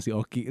lain, kata si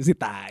Oki. Si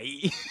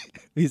tai.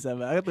 Bisa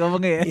banget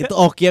ngomongnya ya. Itu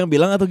Oki yang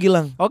bilang atau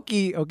Gilang?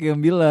 Oki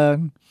yang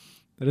bilang.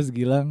 Terus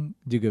Gilang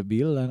juga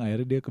bilang,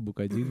 akhirnya dia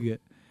kebuka juga.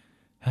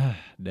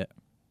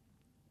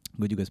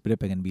 Gue juga sebenarnya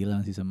pengen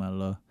bilang sih sama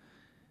lo,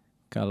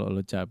 kalau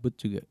lo cabut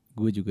juga,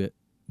 gue juga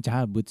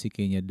cabut sih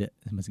kayaknya.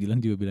 Mas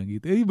Gilang juga bilang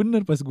gitu.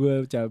 Bener, pas gue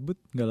cabut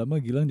nggak lama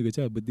Gilang juga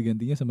cabut,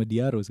 digantinya sama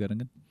Diaro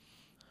sekarang kan,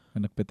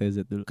 anak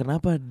PTZ dulu.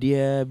 Kenapa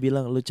dia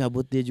bilang lu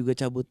cabut, dia juga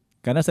cabut?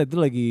 Karena saat itu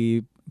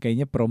lagi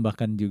kayaknya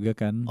perombakan juga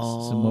kan.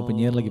 Semua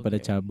penyiar lagi pada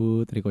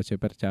cabut. Rico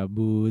Ceper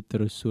cabut,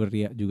 terus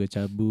Surya juga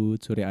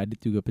cabut, Surya Adit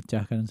juga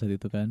pecah kan saat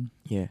itu kan.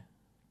 Iya.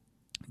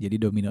 Jadi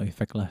domino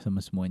efek lah sama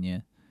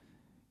semuanya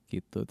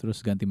gitu.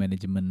 Terus ganti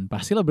manajemen,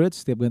 pastilah bro,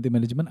 setiap ganti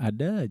manajemen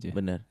ada aja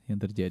Bener. yang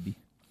terjadi.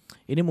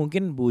 Ini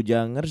mungkin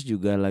Bujangers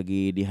juga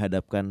lagi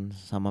dihadapkan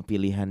sama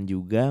pilihan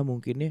juga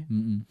mungkin ya.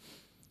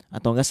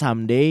 Atau enggak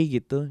someday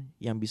gitu.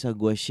 Yang bisa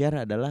gue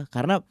share adalah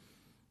karena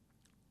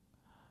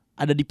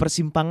ada di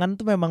persimpangan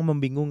tuh memang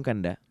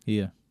membingungkan dah.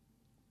 Iya.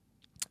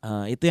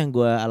 Itu yang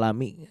gue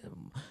alami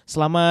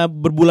selama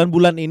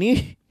berbulan-bulan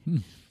ini.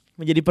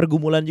 Menjadi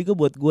pergumulan juga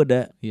buat gue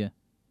dah. Iya.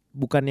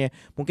 Bukannya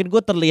mungkin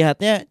gue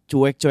terlihatnya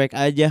cuek-cuek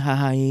aja,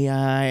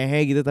 hahaha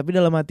gitu, tapi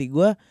dalam hati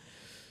gue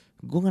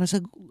ngerasa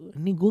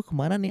ini gue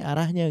kemana nih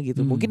arahnya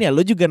gitu. Mungkin ya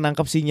lo juga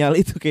nangkap sinyal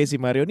itu kayak si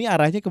Mario, nih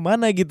arahnya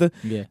kemana gitu.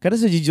 Karena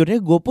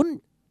sejujurnya gue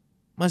pun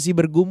masih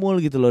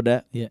bergumul gitu loh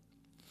dah.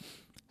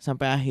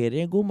 Sampai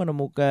akhirnya gue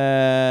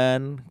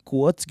menemukan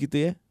quotes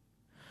gitu ya,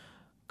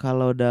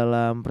 kalau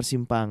dalam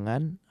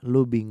persimpangan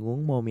lo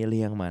bingung mau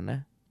milih yang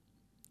mana,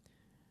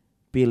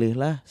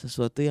 pilihlah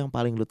sesuatu yang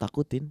paling lo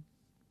takutin.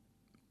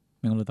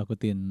 Yang lo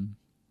takutin.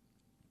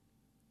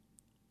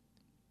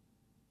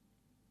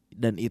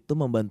 Dan itu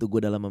membantu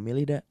gue dalam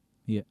memilih dah.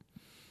 Iya.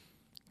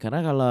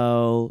 Karena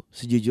kalau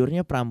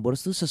sejujurnya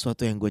Prambors tuh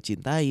sesuatu yang gue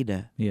cintai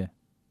dah. Iya.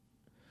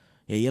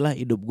 Ya iyalah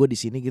hidup gue di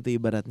sini gitu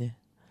ibaratnya.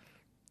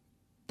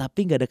 Tapi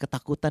nggak ada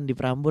ketakutan di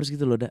Prambors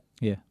gitu loh dah.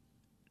 Iya.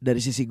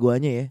 Dari sisi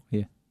guanya ya.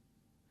 Iya.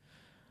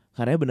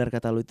 Karena benar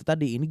kata lo itu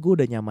tadi, ini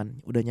gue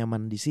udah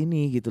nyaman di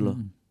sini gitu loh.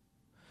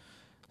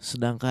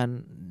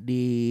 Sedangkan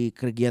di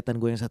kegiatan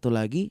gue yang satu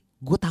lagi,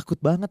 gue takut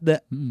banget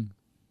dah.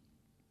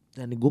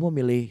 Dan gue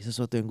memilih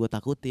sesuatu yang gue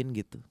takutin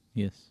gitu.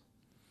 Yes.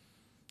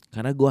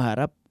 Karena gue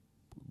harap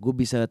gue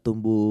bisa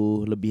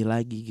tumbuh lebih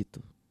lagi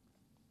gitu.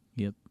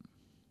 Yep.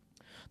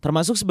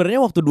 Termasuk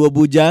sebenarnya waktu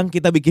duobudjang,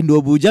 kita bikin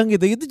duobudjang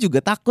gitu, itu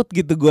juga takut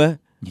gitu gue.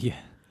 Iya.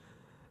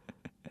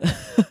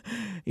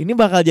 Ini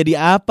bakal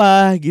jadi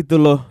apa gitu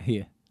loh.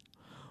 Iya.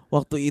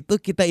 Waktu itu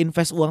kita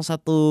invest uang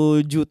 1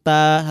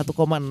 juta 1,6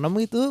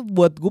 itu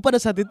buat gue pada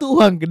saat itu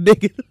uang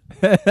gede gitu.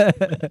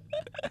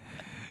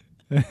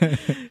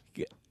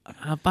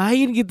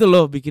 Ngapain gitu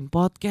loh, bikin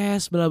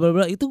podcast bla bla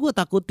bla, itu gue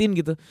takutin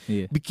gitu.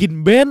 Iya. Bikin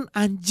band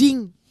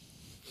anjing.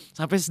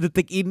 Sampai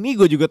sedetik ini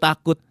gue juga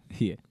takut.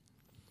 Iya.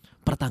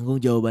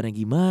 Pertanggungjawabannya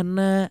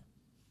gimana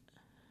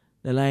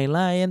dan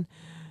lain-lain.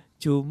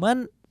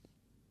 Cuman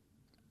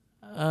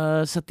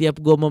setiap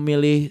gue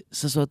memilih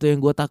sesuatu yang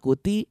gue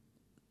takuti,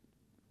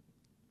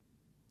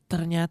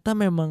 ternyata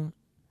memang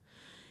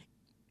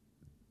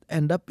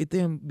end up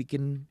itu yang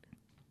bikin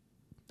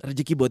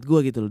rezeki buat gue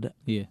gitu loh.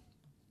 Iya.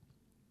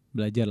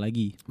 Belajar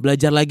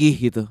lagi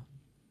gitu.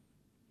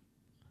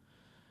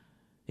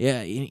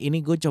 Ya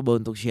ini gue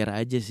coba untuk share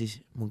aja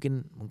sih.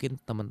 Mungkin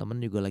teman-teman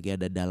juga lagi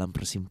ada dalam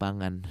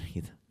persimpangan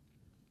gitu.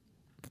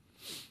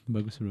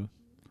 Bagus bro.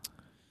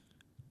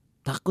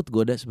 Takut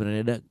gue dah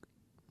sebenarnya dah.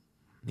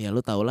 Ya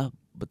lu tau lah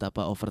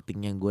betapa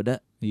overthinknya gue dah.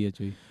 Iya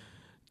cuy.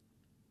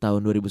 Tahun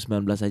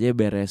 2019 aja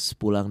beres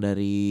pulang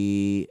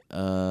dari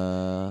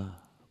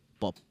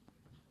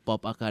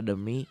Pop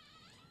Academy,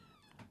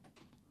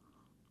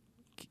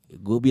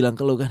 gue bilang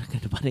ke lu kan, ke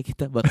depannya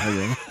kita bakal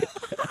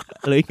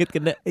Lo inget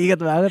kan? Ingat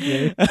banget ya.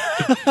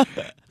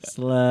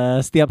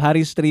 Setelah setiap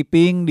hari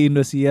stripping di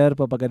Indosiar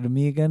Pop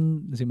Academy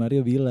kan si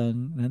Mario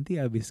bilang,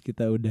 nanti abis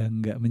kita udah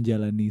nggak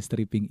menjalani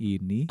stripping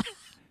ini,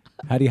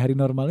 hari-hari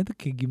normal itu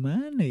kayak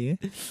gimana ya?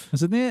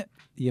 Maksudnya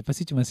ya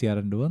pasti cuma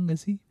siaran doang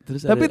gak sih?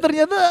 Terus Tapi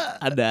ternyata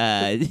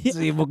ada aja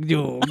sibuk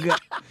juga.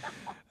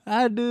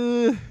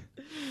 Aduh.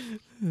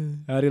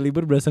 Hari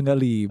libur berasa gak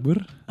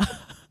libur.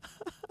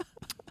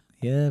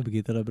 Ya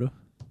begitulah bro,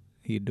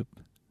 hidup.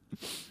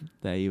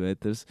 Tai banget.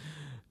 Terus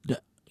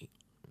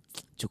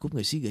cukup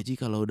gak sih gaji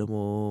kalau udah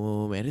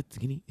mau merit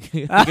gini?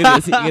 Gitu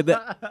gak sih gitu.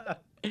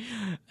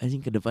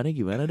 Anjing kedepannya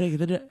gimana dah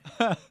kita dah.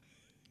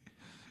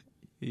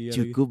 Iya,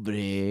 Cukup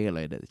bre, kalau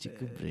ada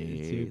cukup bre,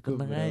 Cukup,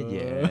 tenang bro.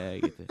 aja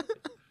gitu.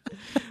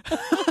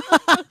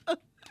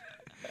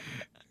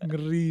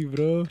 ngeri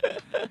bro.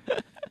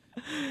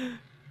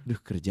 Duh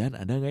kerjaan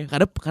ada gak ya?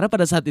 Karena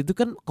pada saat itu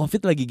kan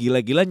COVID lagi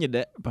gila-gilanya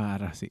dah.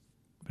 Parah sih,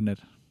 bener.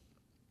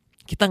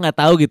 Kita gak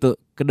tahu gitu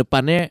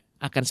kedepannya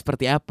akan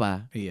seperti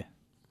apa. Iya.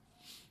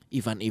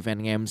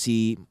 Event-event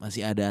MC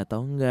masih ada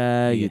atau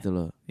enggak Iya. gitu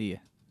loh.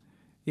 Iya.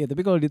 Iya,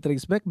 tapi kalau di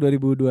trace back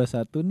 2021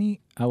 nih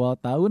awal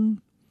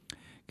tahun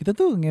kita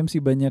tuh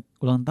nge-MC banyak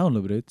ulang tahun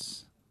loh, bro.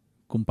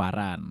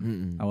 Kumparan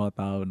awal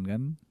tahun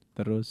kan.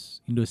 Terus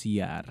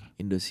Indosiar,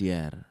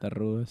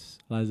 terus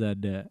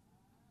Lazada.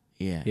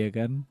 Iya. Iya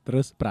kan?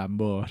 Terus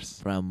Prambors.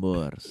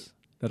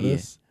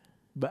 Terus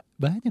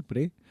banyak,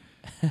 Bre.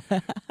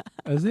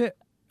 Maksudnya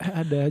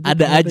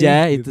ada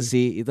aja gitu. itu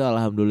sih. Itu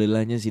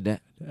alhamdulillahnya sih dah.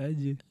 Ada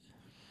aja.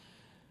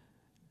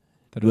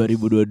 Terus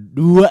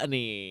 2022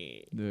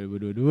 nih.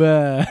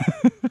 2022.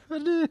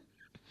 Aduh.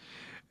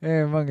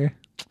 Emang ya.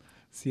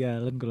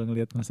 Sialan kalau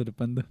ngelihat masa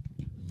depan tuh.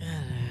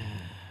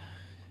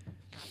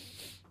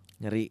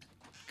 Ngeri.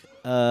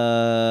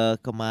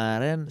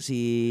 Kemarin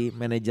si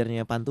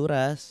manajernya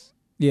Panturas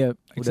Iya,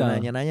 udah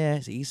nanya-nanya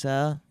si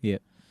Isal.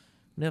 Iya.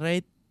 Ini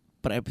rate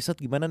per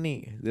episode gimana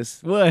nih? Terus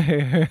Wah,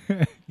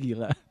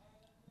 gila.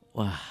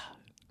 wah.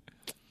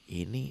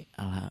 Ini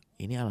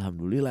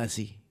alhamdulillah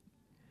sih.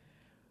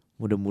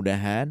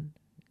 Mudah-mudahan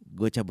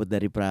gue cabut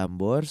dari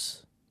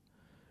Prambors,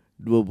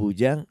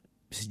 duobudjang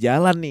bisa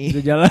jalan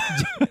nih. Udah jalan.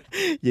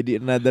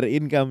 Jadi another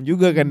income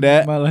juga kan,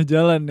 Da. Malah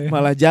jalan ya.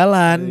 Malah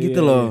jalan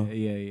gitu loh.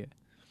 Iya.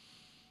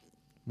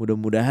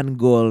 Mudah-mudahan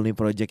goal nih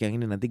project yang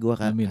ini nanti gue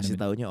akan Amin, kasih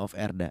amin. taunya off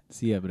air, Da.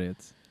 Siap,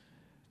 Reds.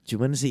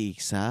 Cuman si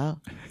Iksal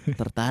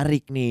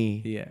tertarik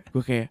nih. Iya.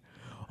 Gue kayak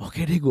oke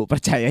deh gue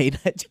percayain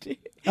aja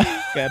deh.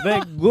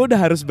 Karena gue udah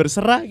harus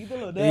berserah gitu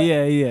loh, Da.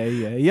 Iya.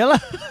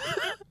 Iyalah.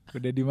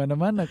 Udah di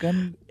mana-mana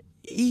kan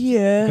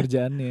Iya.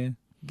 kerjaannya.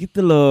 Gitu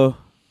loh.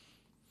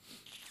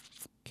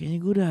 Kayaknya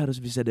gue udah harus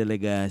bisa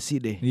delegasi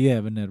deh.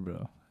 Iya, benar,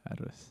 bro.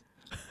 Harus.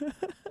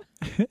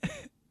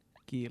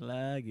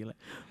 Gila.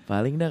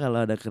 Paling dah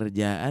kalau ada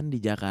kerjaan di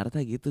Jakarta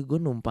gitu gue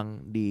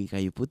numpang di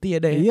Kayu Putih ya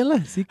dah.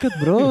 Iyalah,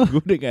 sikat, bro. Gue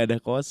udah gak ada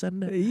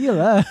kosan dah.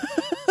 Iyalah.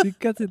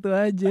 Sikat situ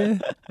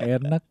aja.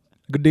 Enak.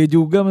 Gede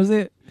juga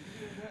maksudnya.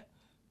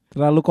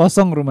 Terlalu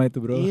kosong rumah itu,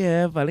 bro.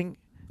 Iya paling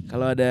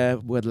kalau ada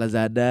buat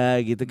Lazada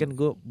gitu kan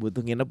gue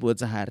butuh nginep buat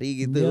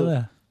sehari gitu.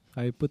 Iyalah.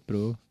 Kaiput,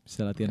 bro.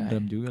 Bisa latihan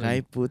drum juga.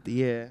 Kaiput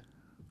iya.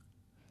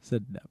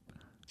 Sedap.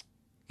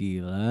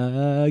 Gila.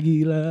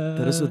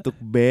 Terus untuk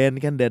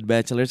band kan Dead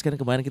Bachelors kan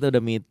kemarin kita udah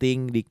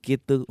meeting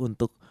dikit tuh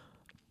untuk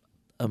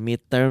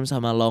midterm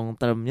sama long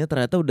termnya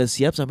ternyata udah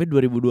siap sampai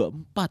 2024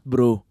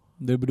 bro.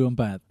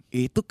 2024.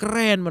 Itu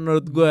keren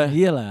menurut gue.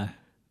 Iyalah.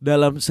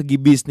 Dalam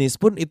segi bisnis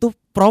pun itu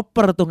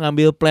proper tuh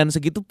ngambil plan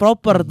segitu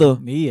proper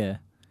tuh.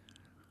 Iya.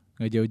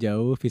 Nggak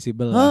jauh-jauh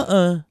visible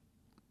lah.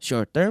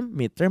 Short term,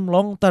 mid term,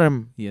 long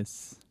term.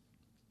 Yes.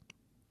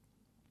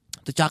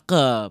 Itu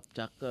cakep.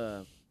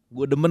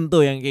 Gue demen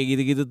tuh yang kayak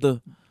gitu-gitu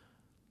tuh.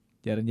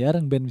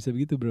 Jarang-jarang band bisa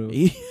begitu, bro.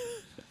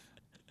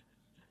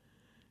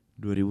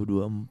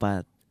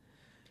 2024.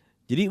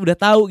 Jadi udah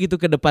tahu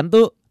gitu ke depan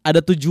tuh ada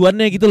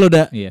tujuannya gitu loh,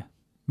 Da. Iya.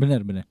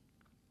 Benar.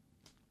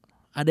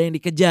 Ada yang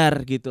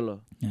dikejar gitu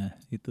loh. Nah,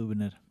 itu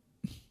benar.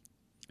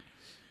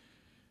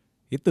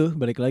 Itu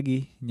balik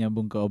lagi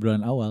nyambung ke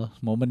obrolan awal,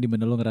 momen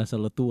dimana lo ngerasa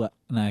lo tua.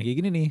 Nah kayak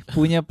gini nih,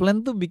 punya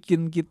plan tuh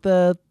bikin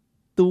kita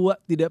tua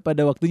tidak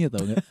pada waktunya,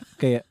 tau gak?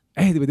 Kayak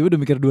tiba-tiba udah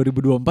mikir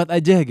 2024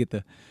 aja gitu.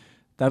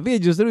 Tapi ya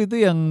justru itu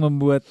yang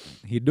membuat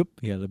hidup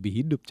ya lebih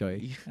hidup,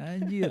 coy.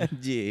 Anjir.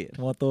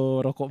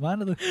 Moto rokok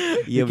mana tuh?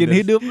 Iya, bikin bener.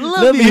 hidup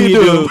lebih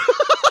hidup.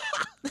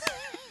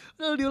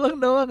 Kalau diulang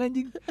doang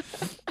anjing.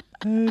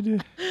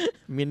 Aduh.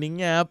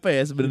 Meaningnya apa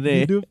ya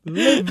sebenarnya? Hidup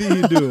lebih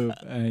hidup.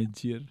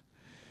 Anjir.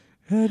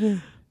 Aduh.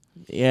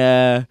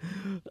 Ya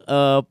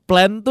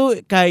plan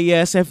tuh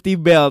kayak safety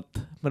belt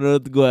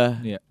menurut gua.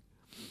 Iya.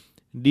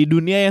 Di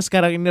dunia yang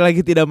sekarang ini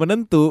lagi tidak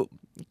menentu,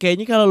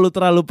 kayaknya kalau lu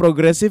terlalu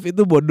progresif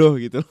itu bodoh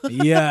gitu.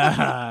 Iya,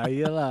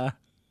 iyalah.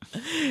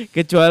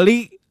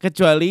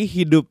 Kecuali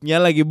hidupnya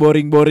lagi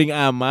boring-boring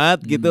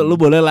amat gitu, lu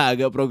boleh lah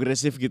agak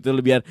progresif gitu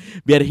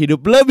biar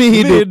hidup lebih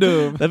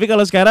hidup. Tapi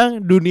kalau sekarang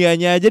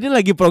dunianya aja nih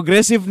lagi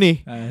progresif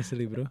nih.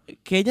 Asli, bro.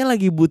 Kayaknya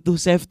lagi butuh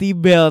safety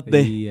belt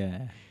deh.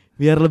 Iya.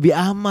 Biar lebih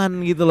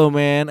aman gitu loh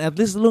men. At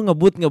least lu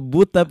ngebut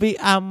tapi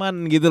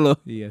aman gitu loh.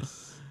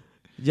 Yes.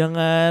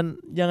 Jangan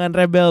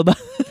rebel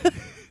banget.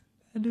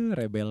 Aduh,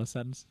 Rebel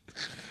Sons.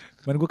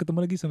 Kemarin gue ketemu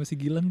lagi sama si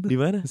Gilang tuh. Di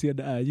mana? Masih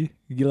ada aja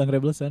Gilang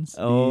Rebel Sons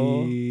di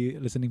Oh.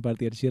 listening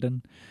party Ed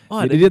Sheeran. Oh,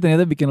 Jadi dia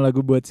ternyata bikin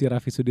lagu buat si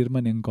Raffi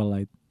Sudirman yang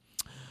Collide.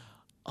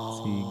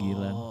 Oh, Si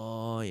Gilang.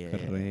 Oh iya.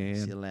 Keren.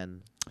 Si Len.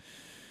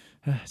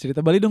 Cerita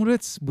Bali dong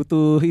Reds.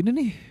 Butuh ini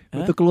nih.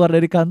 Butuh keluar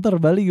dari kantor.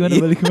 Bali gimana?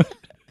 Iya. Bali gimana?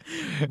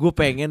 Gue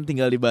pengen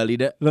tinggal di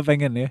Bali dah. Lo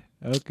pengen ya?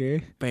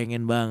 Oke.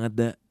 Pengen banget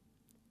dah.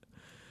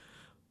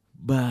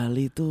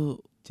 Bali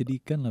tuh.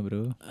 Jadikan lah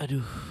bro.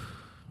 Aduh.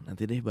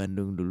 Nanti deh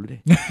Bandung dulu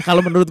deh.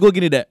 Kalau menurut gue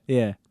gini dah.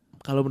 Iya.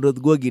 Kalau menurut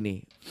gue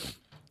gini.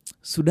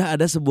 Sudah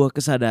ada sebuah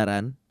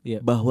kesadaran.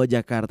 Bahwa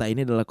Jakarta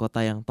ini adalah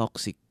kota yang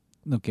toksik.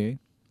 Oke.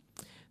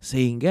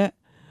 Sehingga.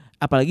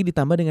 Apalagi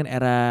ditambah dengan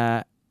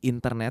era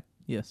internet.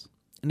 Yes.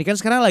 Ini kan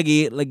sekarang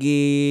lagi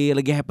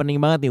happening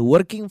banget nih,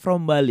 working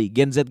from Bali.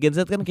 Gen Z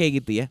kan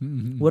kayak gitu ya.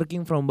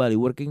 Working from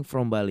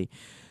Bali.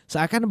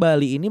 Seakan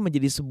Bali ini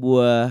menjadi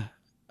sebuah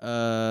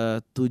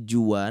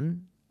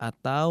tujuan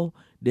atau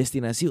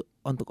destinasi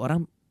untuk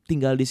orang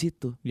tinggal di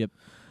situ. Yep.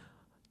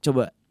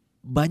 Coba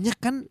banyak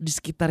kan di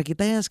sekitar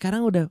kita yang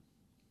sekarang udah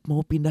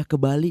mau pindah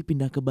ke Bali.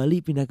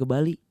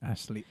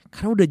 Asli.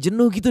 Karena udah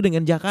jenuh gitu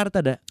dengan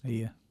Jakarta dah.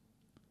 Iya.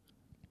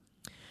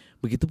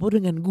 Begitu pun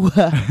dengan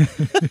gua.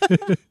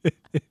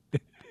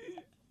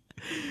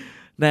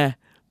 Nah,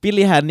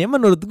 pilihannya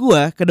menurut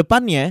gua ke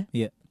depannya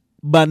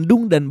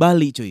Bandung dan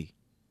Bali, cuy.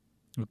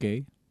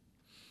 Oke.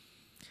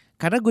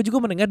 Karena gue juga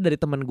mendengar dari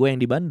teman gue yang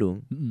di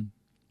Bandung,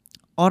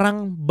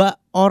 orang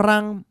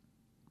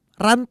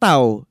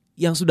rantau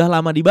yang sudah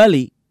lama di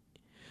Bali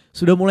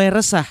sudah mulai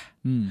resah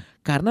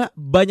karena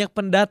banyak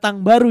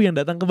pendatang baru yang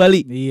datang ke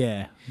Bali.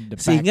 Iya.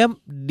 Sehingga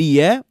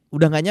dia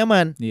udah nggak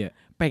nyaman. Iya.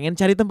 Pengen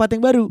cari tempat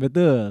yang baru.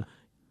 Betul.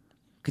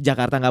 Ke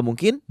Jakarta nggak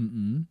mungkin.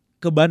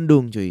 Ke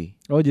Bandung, cuy.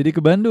 Oh, jadi ke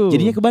Bandung.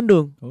 Jadinya ke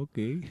Bandung.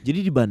 Oke. Jadi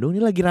di Bandung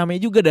ini lagi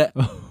rame juga dah.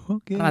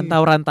 Oke.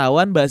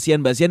 Rantau-rantauan,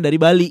 basian-basian dari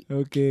Bali.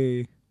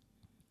 Oke.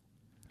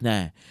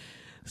 Nah,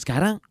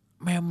 sekarang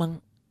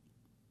memang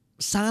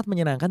sangat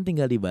menyenangkan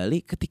tinggal di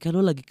Bali ketika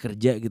lu lagi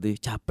kerja gitu ya,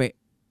 capek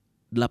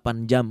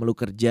 8 jam lu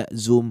kerja,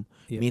 Zoom,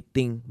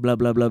 meeting, bla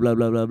bla bla bla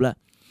bla bla bla.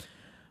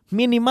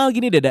 Minimal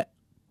gini Dada,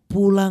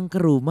 pulang ke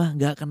rumah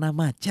gak kena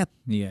macet.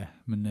 Iya,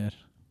 benar.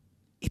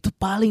 Itu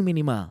paling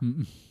minimal.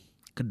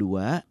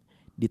 Kedua,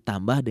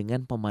 ditambah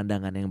dengan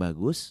pemandangan yang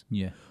bagus,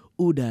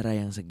 udara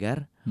yang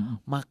segar,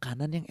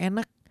 makanan yang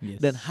enak,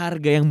 dan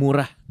harga yang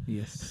murah.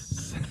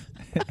 Yes.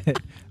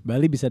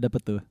 Bali bisa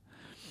dapet tuh.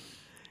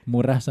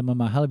 Murah sama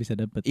mahal bisa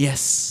dapet.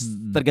 Yes.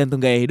 Tergantung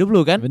gaya hidup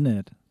lu kan.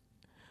 Bener.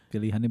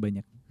 Pilihannya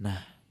banyak.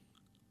 Nah,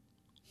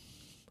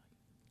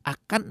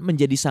 akan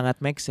menjadi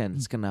sangat make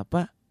sense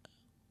kenapa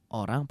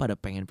orang pada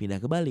pengen pindah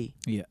ke Bali.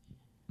 Iya.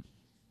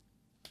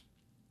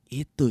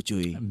 Itu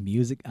cuy.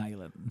 Music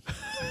Island.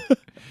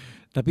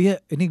 Tapi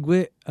ya ini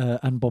gue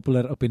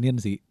unpopular opinion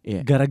sih.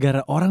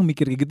 Gara-gara orang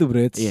mikir kayak gitu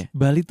bro.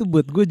 Bali tuh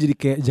buat gue jadi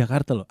kayak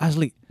Jakarta loh.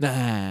 Asli.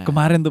 Nah,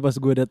 kemarin tuh pas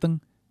gue dateng,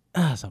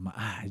 sama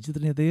aja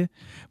ternyata ya.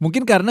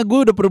 Mungkin karena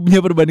gue udah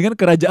punya perbandingan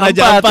ke Raja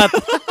Ampat.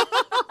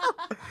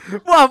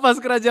 Wah, pas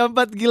ke Raja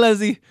Ampat gila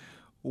sih.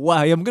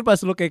 Wah, ya mungkin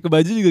pas lo kayak ke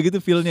Baju juga gitu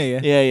feel-nya ya.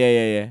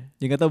 Iya.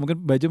 Ya gak tau, mungkin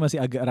Baju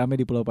masih agak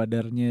rame di Pulau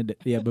Padarnya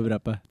ya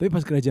beberapa. Tapi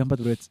pas ke Raja Ampat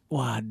bro,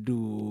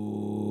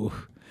 waduh.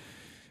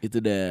 Itu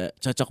udah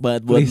cocok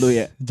banget buat lu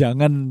ya.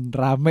 Jangan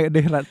rame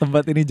deh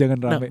tempat ini, jangan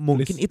rame. Nah,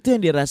 mungkin itu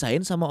yang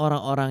dirasain sama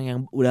orang-orang yang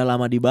udah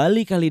lama di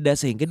Bali kali dah,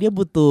 sehingga dia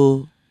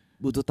butuh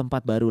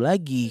tempat baru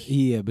lagi.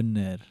 Iya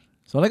benar.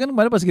 Soalnya kan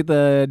kemarin pas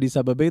kita di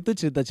Sababe itu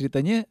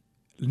cerita-ceritanya,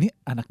 ini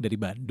anak dari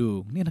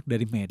Bandung, ini anak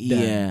dari Medan.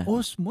 Iya.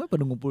 Oh, semua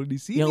pada ngumpul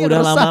di sini. Yang udah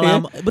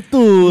lama-lama,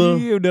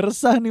 betul. Iya, udah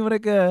resah nih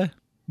mereka.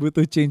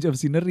 Butuh change of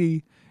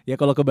scenery. Ya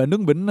kalau ke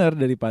Bandung bener,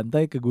 dari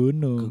pantai ke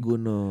gunung.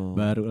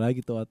 Baru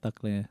lagi tuh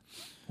otaknya.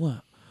 Wah.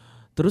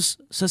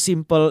 Terus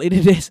sesimpel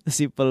ini deh,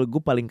 sesimpel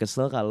gue paling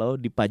kesel kalau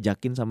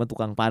dipajakin sama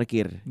tukang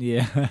parkir.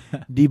 Iya.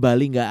 Di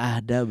Bali nggak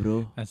ada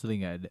bro.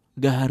 Asli nggak ada.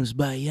 Nggak harus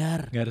bayar.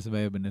 Nggak harus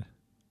bayar bener.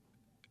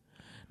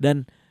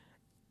 Dan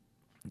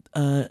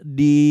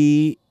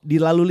di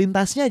lalu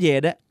lintasnya aja ya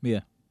dak.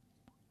 Iya.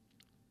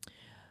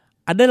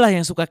 Adalah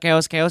yang suka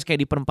chaos-chaos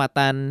kayak di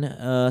perempatan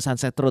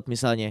Sunset Road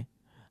misalnya.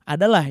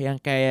 Adalah yang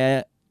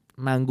kayak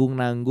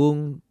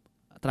nanggung-nanggung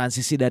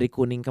transisi dari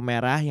kuning ke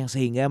merah yang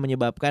sehingga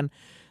menyebabkan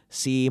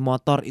si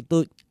motor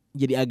itu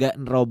jadi agak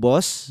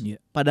nerobos,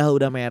 padahal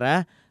udah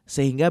merah,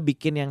 sehingga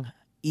bikin yang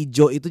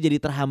hijau itu jadi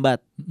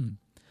terhambat.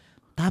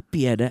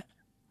 Tapi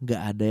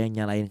nggak ada yang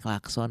nyalain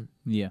klakson,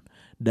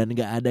 dan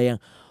nggak ada yang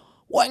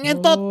wah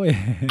ngentot,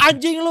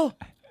 anjing lo,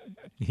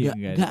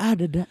 nggak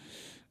ada dak.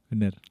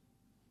 Bener.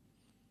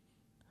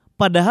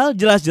 Padahal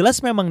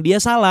jelas-jelas memang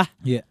dia salah,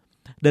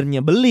 dan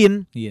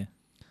nyebelin,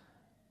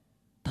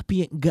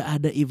 tapi nggak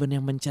ada even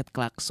yang mencet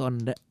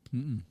klakson dak.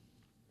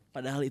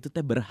 Padahal itu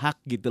teh berhak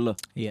gitu loh.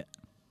 Iya.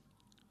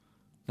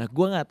 Nah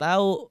gue gak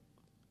tahu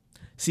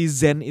si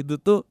Zen itu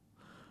tuh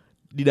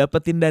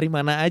didapetin dari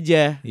mana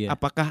aja. Iya.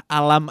 Apakah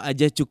alam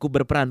aja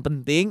cukup berperan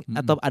penting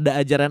atau ada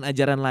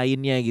ajaran-ajaran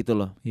lainnya gitu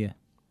loh. Iya.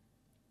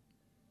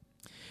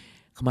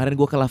 Kemarin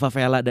gue ke La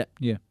Favela,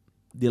 Iya.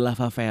 Di La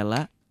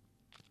Favela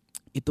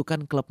itu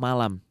kan klub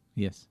malam,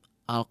 Yes.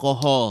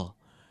 alkohol,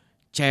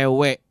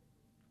 cewek,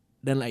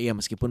 dan ya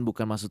meskipun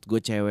bukan maksud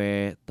gue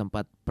cewek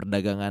tempat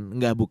perdagangan,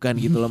 enggak, bukan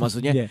gitu loh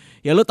maksudnya. Iya.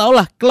 Ya lu tau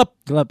lah klub.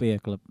 Klub ya,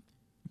 klub.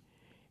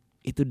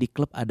 Itu di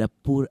klub ada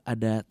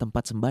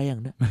tempat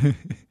sembayang dah.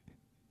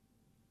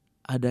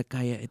 Ada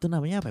kayak itu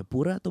namanya apa ya?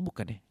 Pura atau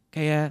bukan ya?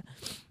 Kayak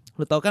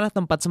lu tau kan lah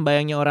tempat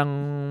sembayangnya orang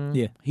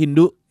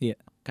Hindu. Iya.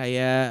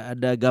 Kayak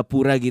ada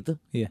gapura gitu.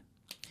 Iya.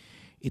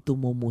 Itu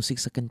mau musik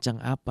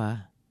sekencang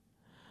apa,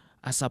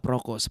 asap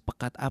rokok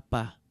sepekat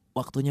apa,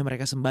 waktunya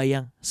mereka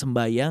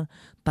sembayang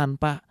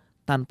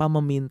tanpa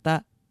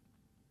meminta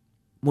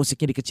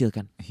musiknya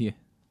dikecilkan. Iya.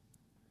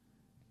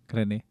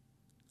 Keren ya.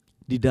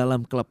 Di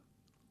dalam klub.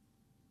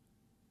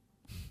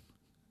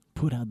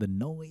 Put out the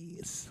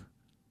noise.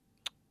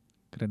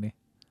 Keren ya.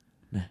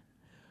 Nah,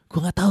 gue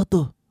nggak tahu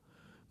tuh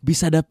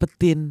bisa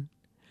dapetin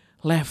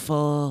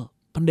level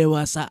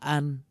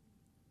pendewasaan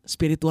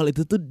spiritual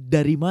itu tuh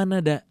dari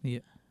mana, dak?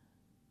 Iya.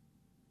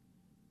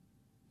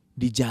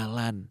 Di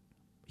jalan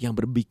yang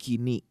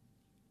berbikini,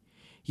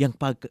 yang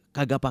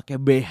kagak pakai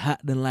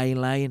BH dan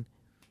lain-lain.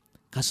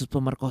 Kasus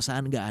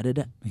pemerkosaan nggak ada,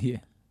 dak?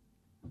 Iya.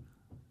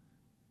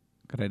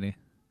 Keren ya.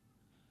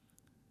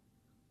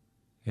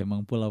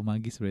 Emang pulau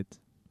magis, Red.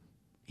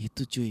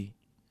 Itu cuy,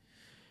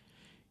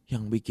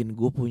 yang bikin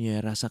gue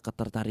punya rasa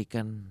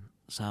ketertarikan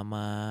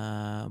sama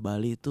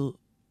Bali itu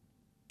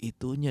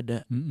itunya,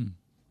 dak.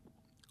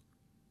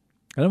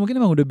 Karena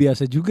mungkin emang udah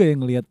biasa juga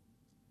yang ngelihat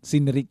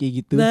scenery kayak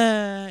gitu.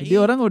 Nah, jadi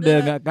orang udah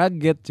gak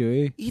kaget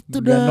cuy. Itu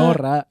gak dah.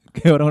 norak.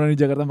 Kayak orang-orang di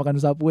Jakarta makan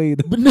Subway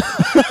gitu. Bener.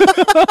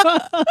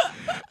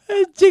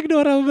 Cek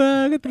norak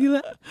banget,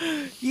 gila.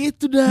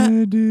 Itu dah.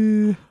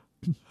 Aduh.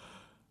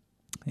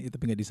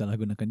 Tapi gak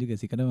disalahgunakan juga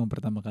sih. Karena memang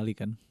pertama kali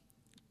kan.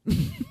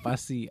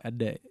 Pasti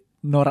ada.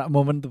 Norak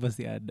momen tuh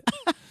pasti ada.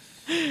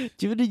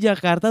 Cuma di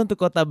Jakarta untuk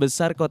kota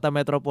besar, kota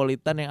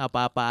metropolitan yang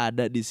apa-apa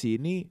ada di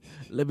sini,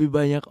 lebih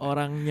banyak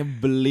orang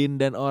nyebelin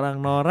dan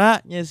orang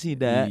noraknya sih,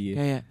 dak.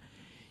 Iya.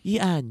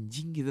 Kayak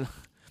anjing gitu.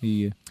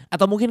 Iya.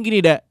 Atau mungkin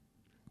gini, dak.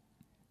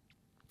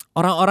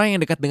 Orang-orang yang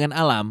dekat dengan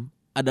alam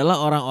adalah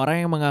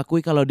orang-orang yang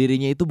mengakui kalau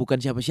dirinya itu bukan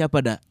siapa-siapa,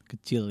 dak.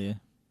 Kecil ya.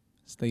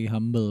 Stay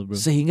humble, bro.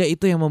 Sehingga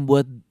itu yang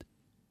membuat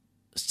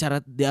secara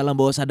di alam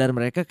bawah sadar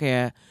mereka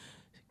kayak,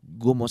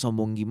 gue mau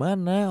sombong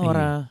gimana,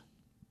 orang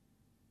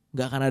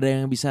gak akan ada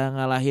yang bisa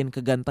ngalahin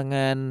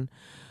kegantengan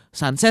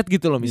sunset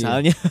gitu loh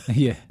misalnya.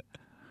 Iya.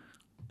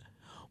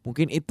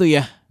 Mungkin itu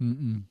ya.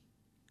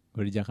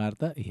 Kalau di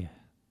Jakarta, iya.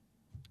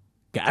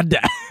 Gak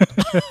ada.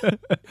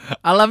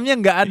 Alamnya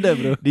gak ada,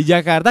 bro. Di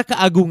Jakarta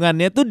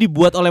keagungannya tuh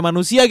dibuat oleh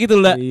manusia gitu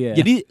loh. Iya.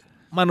 Jadi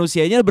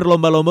manusianya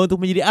berlomba-lomba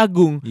untuk menjadi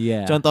agung.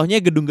 Iya. Contohnya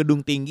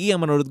gedung-gedung tinggi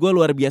yang menurut gue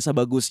luar biasa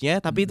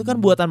bagusnya, tapi itu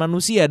kan buatan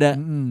manusia, dah.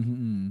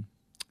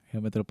 Ya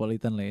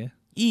metropolitan lah ya.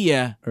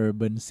 Iya.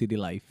 Urban city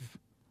life.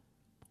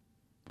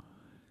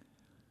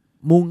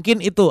 Mungkin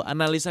itu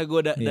analisa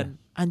gue, Iya.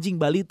 dan anjing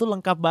Bali itu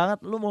lengkap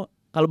banget. Lu mau,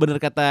 kalau bener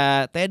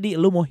kata Teddy,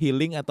 lu mau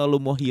healing atau lu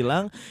mau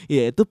hilang,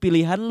 ya itu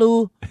pilihan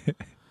lu.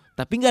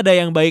 Tapi nggak ada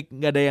yang baik,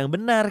 nggak ada yang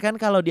benar kan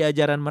kalau di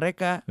ajaran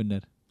mereka.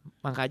 Benar.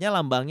 Makanya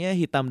lambangnya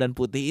hitam dan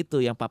putih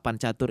itu, yang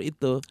papan catur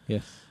itu.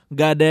 Yes.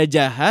 Nggak ada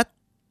jahat.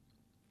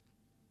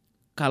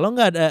 Kalau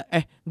nggak ada,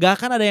 nggak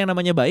akan ada yang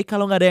namanya baik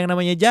kalau nggak ada yang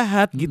namanya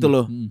jahat gitu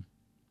loh.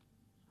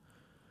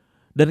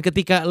 Dan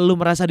ketika lu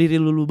merasa diri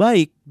lu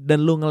baik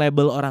dan lu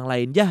nge-label orang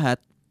lain jahat,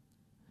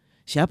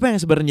 siapa yang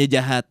sebenarnya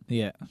jahat?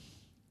 Iya.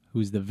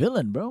 Who's the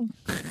villain, bro?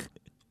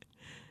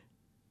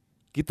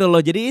 Gitu loh.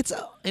 Jadi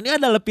ini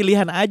adalah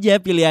pilihan aja,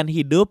 pilihan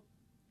hidup.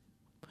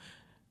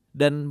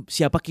 Dan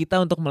siapa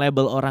kita untuk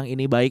melabel orang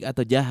ini baik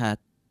atau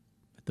jahat?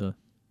 Betul.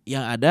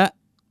 Yang ada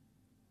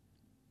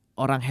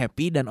orang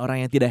happy dan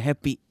orang yang tidak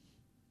happy.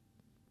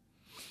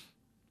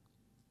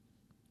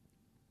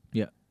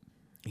 Ya.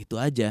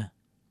 Itu aja.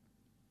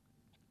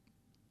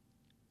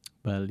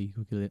 Bali,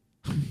 gokil ya.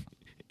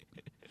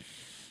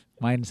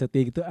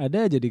 Mindsetnya gitu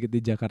ada aja di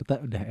Jakarta,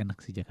 udah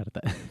enak sih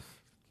Jakarta.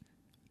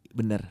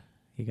 Bener.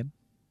 Iya kan?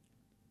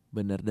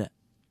 Bener, dak.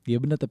 Iya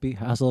bener, tapi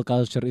hustle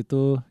culture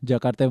itu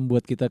Jakarta yang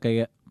membuat kita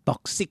kayak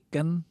toxic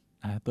kan.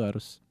 Nah itu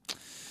harus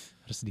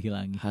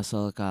dihilangi.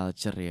 Hustle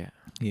culture ya.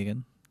 Iya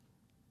kan?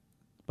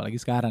 Apalagi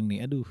sekarang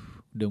nih, aduh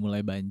udah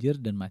mulai banjir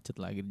dan macet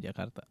lagi di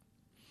Jakarta.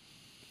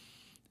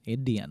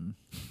 Edian.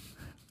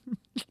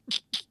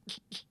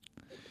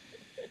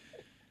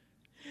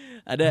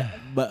 Ada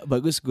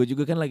bagus, gue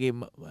juga kan lagi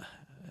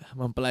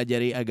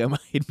mempelajari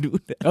agama Hindu.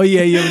 Oh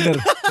iya bener.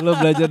 Lo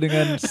belajar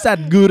dengan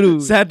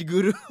Sadguru.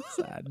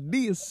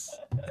 Sadis.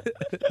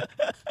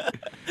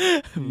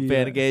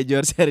 Pengen kayak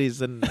George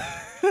Harrison.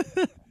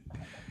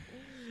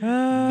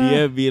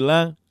 Dia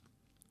bilang,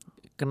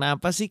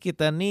 kenapa sih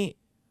kita nih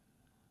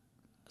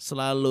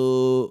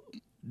selalu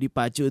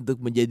dipacu untuk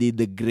menjadi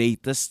the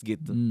greatest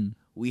gitu.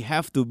 We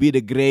have to be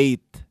the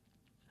great.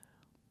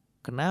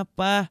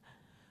 Kenapa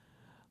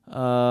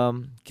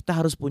kita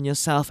harus punya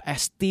self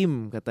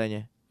esteem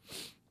katanya.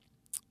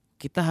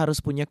 Kita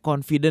harus punya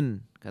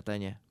confident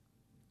katanya.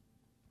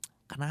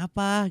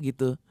 Kenapa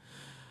gitu?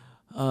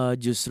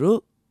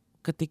 Justru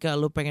ketika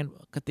lu pengen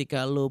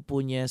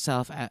punya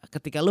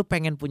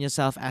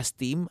self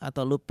esteem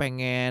atau lu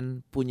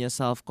pengen punya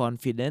self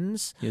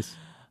confidence, Yes.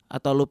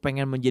 atau lu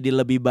pengen menjadi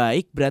lebih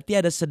baik, berarti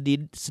ada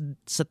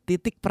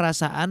setitik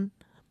perasaan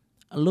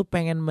lu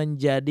pengen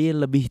menjadi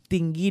lebih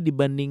tinggi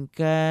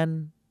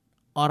dibandingkan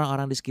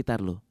orang-orang di sekitar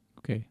lu.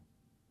 Oke.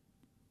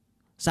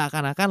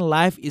 Seakan-akan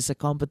life is a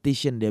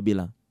competition, dia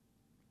bilang.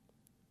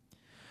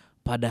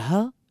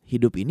 Padahal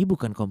hidup ini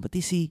bukan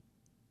kompetisi.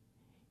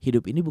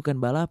 Hidup ini bukan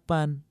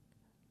balapan.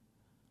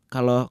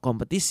 Kalau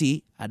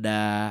kompetisi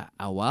ada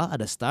awal,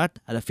 ada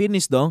start, ada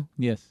finish dong.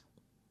 Yes.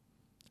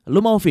 Lu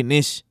mau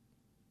finish?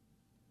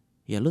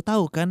 Ya lu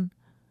tahu kan,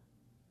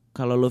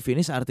 kalau lu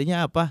finish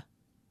artinya apa?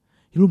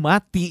 Lu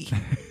mati.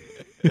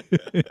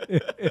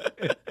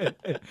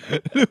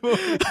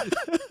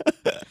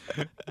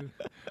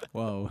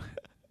 Wow.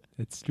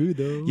 That's true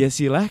though. Ya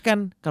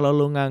silahkan, kalau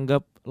lu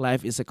nganggap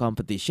life is a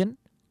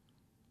competition,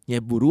 ya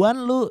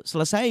buruan lu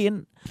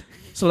selesain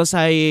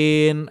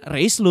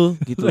race lu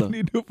gitu loh.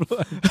 Hidup lo.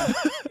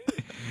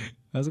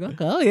 Masuk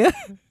akal ya.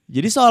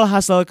 Jadi soal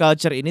hustle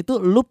culture ini tuh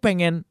lu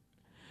pengen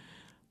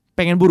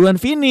buruan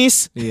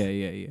finish.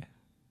 Iya.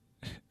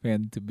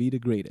 Pengen to be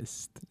the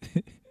greatest.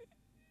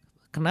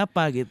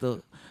 Kenapa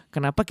gitu?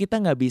 Kenapa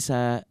kita nggak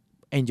bisa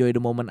enjoy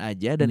the moment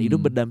aja dan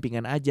hidup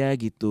berdampingan aja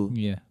gitu?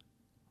 Iya.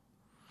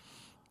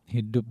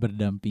 Hidup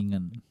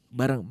berdampingan.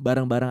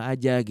 Bareng-bareng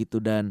aja gitu.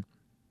 Dan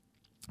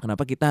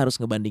kenapa kita harus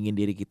ngebandingin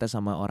diri kita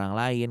sama orang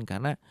lain?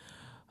 Karena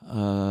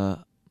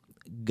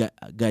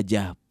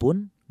gajah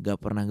pun gak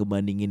pernah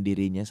ngebandingin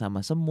dirinya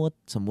sama semut.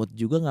 Semut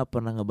juga gak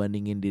pernah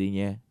ngebandingin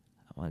dirinya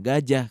sama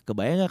gajah.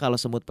 Kebayang gak kalau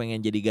semut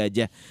pengen jadi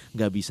gajah?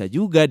 Gak bisa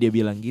juga, dia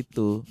bilang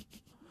gitu.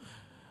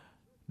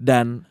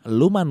 Dan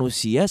lu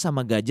manusia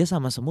sama gajah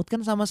sama semut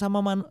kan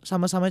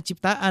sama-sama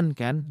ciptaan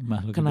kan?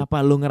 Makhluk Kenapa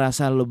lu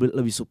ngerasa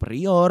lebih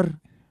superior?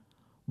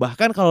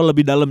 Bahkan kalau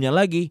lebih dalamnya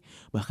lagi,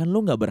 bahkan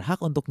lu gak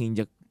berhak untuk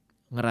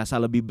ngerasa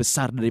lebih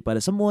besar daripada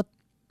semut.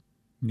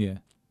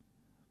 Iya. Yeah.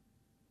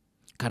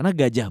 Karena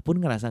gajah pun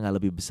ngerasa gak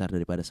lebih besar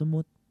daripada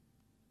semut.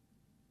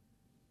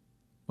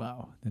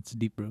 Wow, that's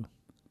deep bro.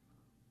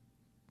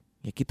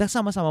 Ya kita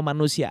sama-sama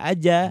manusia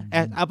aja,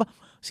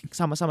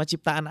 sama-sama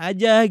ciptaan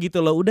aja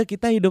gitu loh. Udah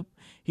kita hidup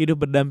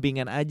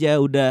berdampingan aja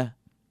udah.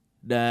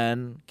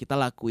 Dan kita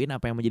lakuin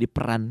apa yang menjadi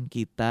peran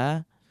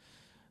kita.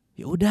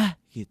 Ya udah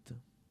gitu.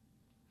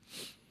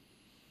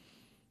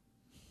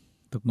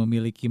 Untuk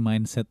memiliki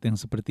mindset yang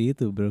seperti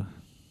itu bro,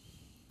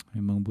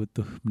 memang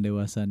butuh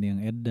pendewasaan yang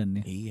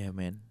edan ya. Iya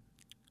men.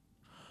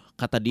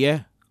 Kata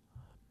dia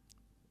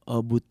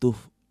butuh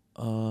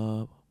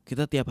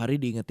kita tiap hari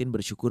diingetin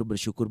bersyukur.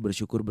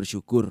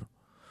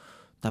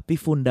 Tapi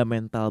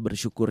fundamental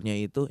bersyukurnya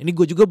itu, ini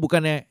gue juga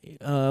bukannya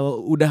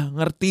udah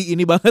ngerti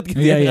ini banget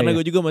gitu karena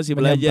gue juga masih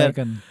belajar.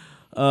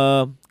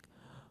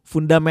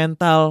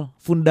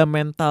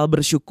 Fundamental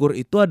bersyukur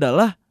itu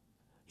adalah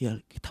ya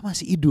kita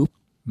masih hidup.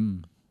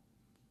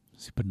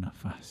 Masih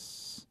bernafas.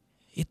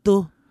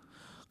 Itu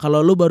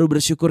kalau lu baru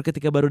bersyukur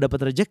ketika baru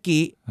dapat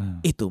rezeki,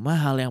 itu mah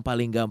hal yang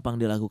paling gampang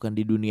dilakukan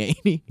di dunia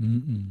ini.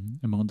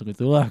 Emang untuk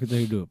itulah kita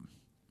hidup.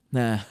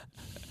 Nah,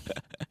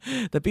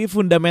 tapi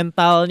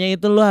fundamentalnya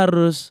itu lu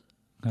harus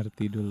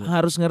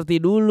ngerti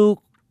dulu.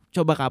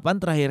 Coba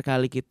kapan terakhir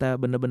kali kita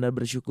benar-benar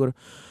bersyukur?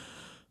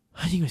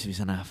 Anjing masih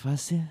bisa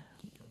nafas ya.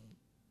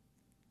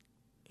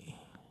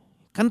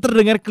 Kan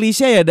terdengar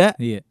klise ya, Da?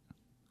 Iya.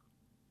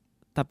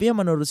 Tapi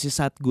yang menurut si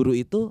Satguru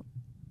itu,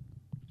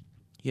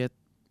 ya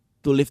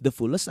to live the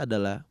fullest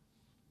adalah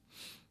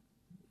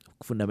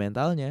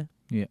fundamentalnya.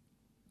 Iya.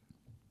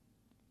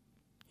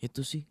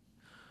 Itu sih.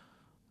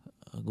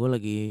 Gue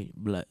lagi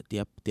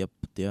tiap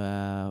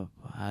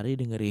hari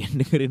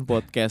dengerin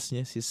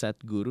podcastnya si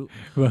Satguru.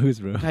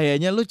 Bagus bro.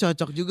 Kayaknya lu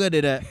cocok juga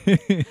deh, Da.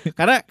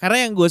 karena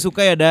yang gue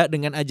suka ya, Da,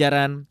 dengan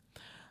ajaran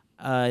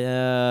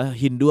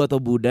Hindu atau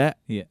Buddha.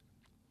 Iya.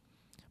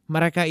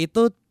 Mereka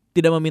itu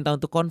tidak meminta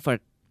untuk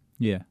convert.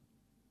 Iya.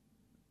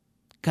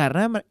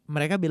 Karena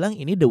mereka bilang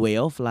ini the way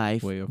of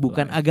life,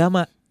 bukan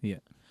agama. Iya.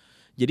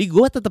 Jadi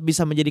gue tetap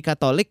bisa menjadi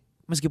Katolik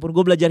meskipun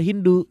gue belajar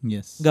Hindu.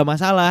 Yes. Gak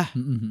masalah.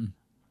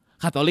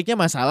 Katoliknya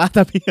masalah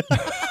tapi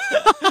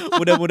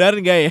mudah-mudahan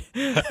enggak ya.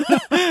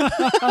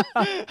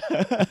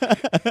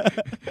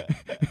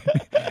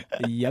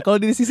 Iya, kalau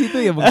di sisi itu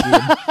ya mungkin.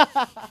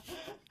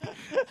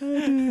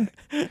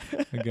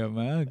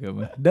 Agama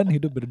dan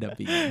hidup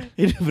berdampingan.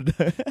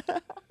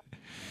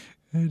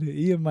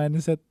 Iya,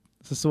 mindset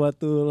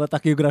sesuatu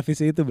letak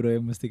geografis itu bro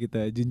yang mesti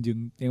kita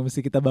junjung, yang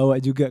mesti kita bawa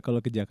juga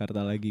kalau ke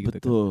Jakarta lagi gitu.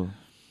 Betul.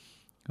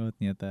 Kan. Kalau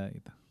ternyata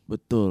itu.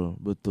 Betul.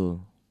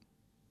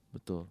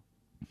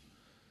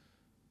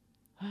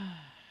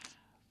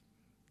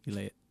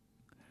 Gila ya.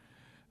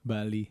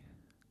 Bali.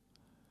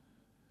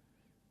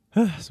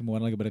 Semua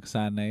orang lagi pada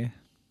kesana ya.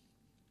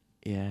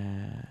 Ya.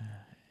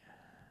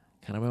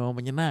 Karena memang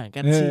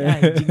menyenangkan sih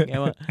anjing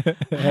emang.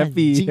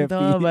 Happy, Anjing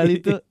tau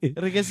Bali tuh.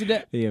 Mereka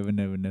sudah. Iya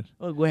benar-benar.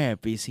 Oh gue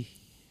happy sih.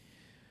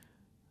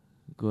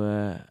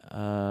 Gue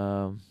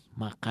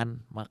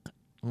makan,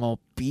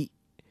 ngopi,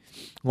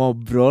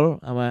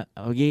 ngobrol sama,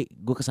 lagi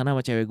gue kesana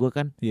sama cewek gue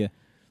kan. Iya.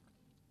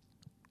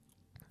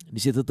 Di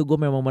situ tuh gue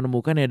memang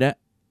menemukan ya dak.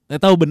 Nggak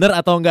tahu bener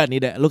atau enggak nih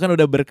dak. Lu kan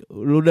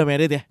lu udah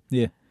married ya.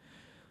 Iya.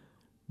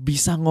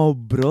 Bisa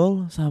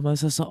ngobrol sama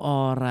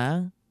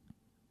seseorang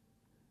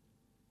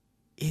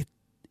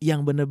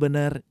yang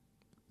bener-bener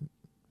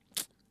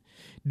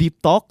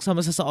deep talk sama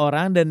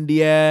seseorang dan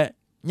dia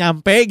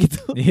nyampe gitu.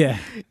 Iya.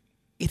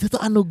 Itu tuh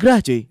anugerah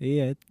cuy.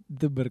 Iya,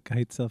 itu berkah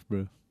itself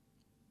bro.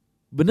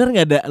 Bener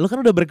gak ada? Lu kan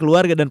udah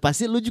berkeluarga dan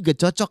pasti lu juga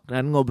cocok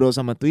kan ngobrol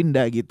sama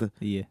Twinda gitu.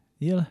 Iya,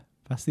 iyalah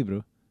pasti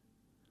bro.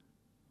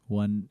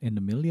 One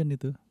in a million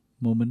itu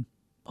momen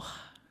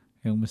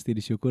yang mesti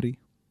disyukuri.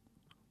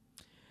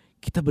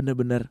 Kita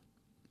bener-bener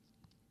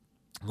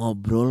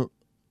ngobrol.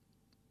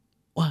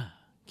 Wah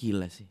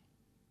gila sih.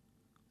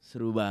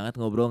 Seru banget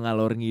ngobrol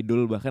ngalor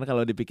ngidul. Bahkan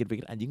kalau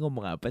dipikir-pikir anjing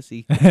ngomong apa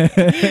sih.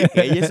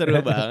 Kayaknya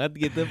seru banget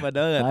gitu.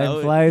 Padahal gak tahu. Time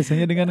flies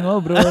hanya dengan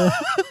ngobrol.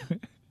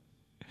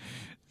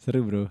 Seru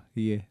bro.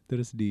 Iya.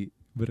 Terus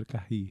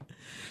diberkahi.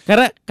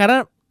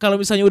 Karena kalau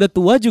misalnya udah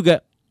tua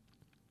juga,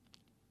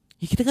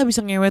 ya kita gak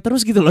bisa ngewe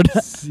terus gitu loh dak.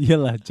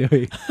 Iyalah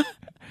coy.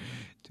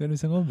 Cuma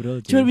bisa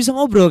ngobrol coy. Cuma bisa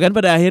ngobrol kan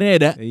pada akhirnya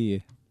ya dak.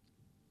 Iya.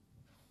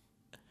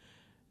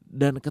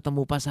 Dan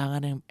ketemu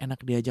pasangan yang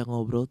enak diajak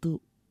ngobrol tuh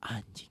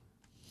anjing.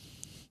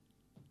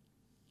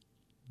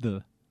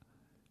 Betul.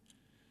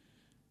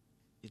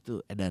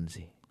 Itu edan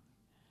sih.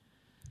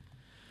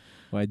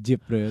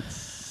 Wajib bro.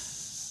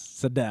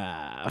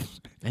 Sedap.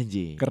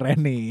 Anjing.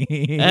 Keren nih.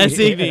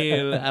 Asik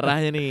nih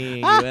arahnya nih.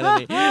 Gimana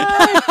nih?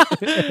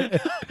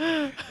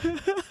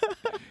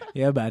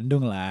 Ya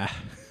Bandung lah.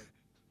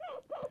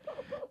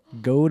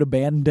 Go to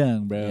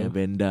Bandung bro. Ya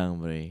Bendang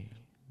bro.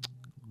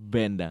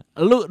 Bendang.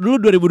 Lu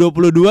dulu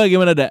 2022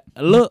 gimana dak?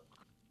 Lu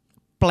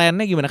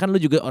plannya gimana? Kan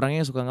lu juga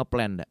orangnya yang suka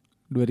ngeplan dak.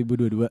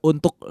 2022.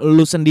 Untuk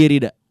lu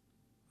sendiri dak.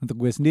 Untuk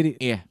gue sendiri.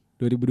 Iya.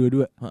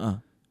 2022.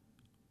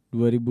 2022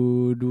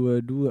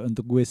 2022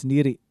 untuk gue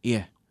sendiri.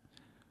 Iya.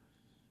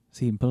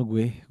 Simple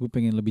gue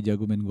pengen lebih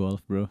jago main golf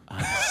bro.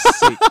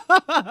 Asik.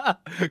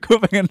 Gue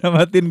pengen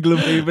namatin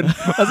Gloomhaven.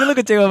 Pasti lu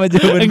kecewa sama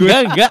jawaban gue?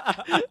 Enggak.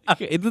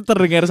 Itu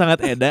terdengar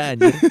sangat eda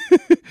anjir.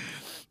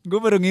 Gue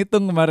baru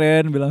ngitung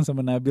kemarin bilang sama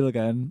Nabil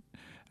kan.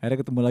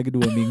 Akhirnya ketemu lagi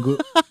 2 minggu.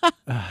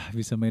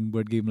 Bisa main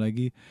board game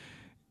lagi.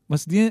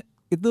 Maksudnya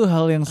itu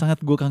hal yang sangat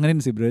gue kangenin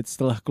sih bro.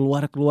 Setelah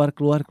keluar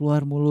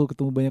mulu,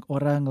 ketemu banyak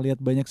orang, ngelihat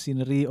banyak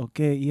scenery.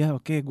 Oke,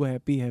 gue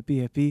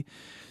happy.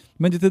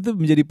 Menjadi itu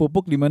menjadi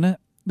pupuk di mana,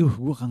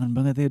 gue kangen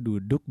banget ya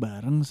duduk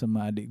bareng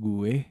sama adik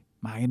gue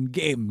main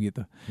game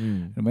gitu.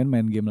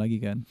 Main game lagi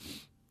kan.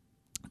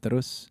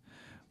 Terus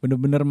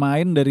bener-bener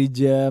main dari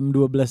jam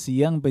 12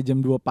 siang sampai jam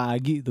 2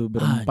 pagi tuh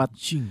berempat.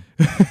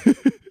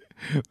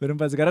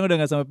 Berempat. Sekarang udah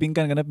gak sama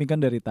Pingkan karena Pingkan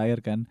udah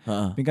retire kan.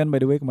 Pingkan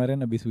by the way kemarin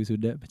abis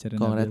wisuda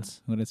pacarnya Nabil.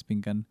 Congrats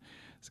Pingkan.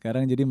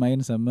 Sekarang jadi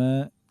main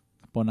sama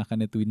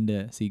ponakannya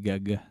Twinda si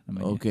Gagah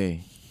namanya.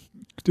 Oke.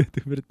 Udah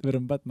tuh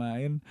berempat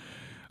main.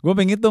 Gue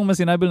pengen ngitung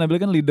masih Nabil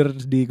kan leader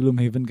di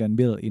Gloomhaven kan.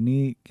 Bill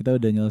ini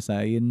kita udah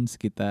nyelesain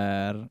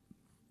sekitar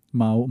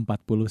mau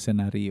 40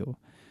 senario.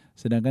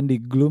 Sedangkan di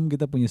Gloom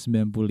kita punya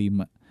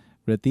 95.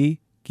 Berarti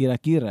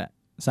kira-kira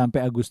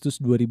sampai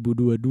Agustus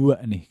 2022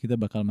 nih kita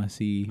bakal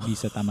masih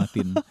bisa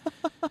tamatin.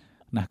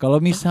 Nah kalau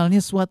misalnya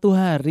suatu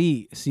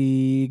hari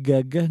si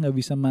Gagah gak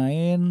bisa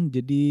main,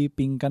 jadi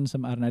Pingkan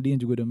sama Arnadi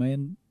yang juga udah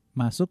main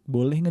masuk,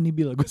 boleh gak nih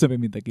Bil? Gue sampai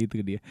minta gitu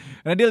ke dia.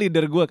 Karena dia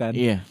leader gue kan.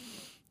 Iya.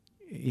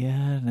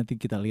 Ya nanti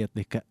kita lihat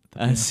deh kak.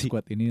 Asik.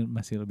 Squad ini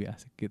masih lebih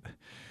asik gitu.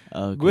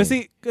 Okay. Gue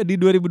sih di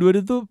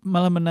 2022 tuh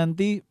malah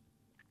menanti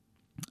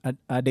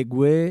adek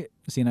gue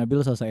si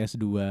Nabil selesai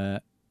S2.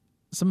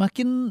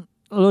 Semakin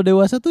lo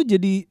dewasa tuh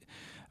jadi,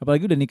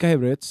 apalagi udah nikah ya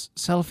bro,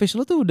 selfish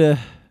lo tuh udah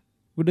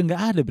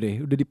gak ada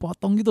bre, udah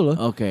dipotong gitu loh.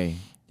 Oke.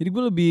 Jadi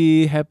gue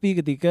lebih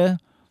happy ketika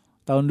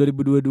tahun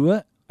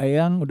 2022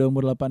 Ayang udah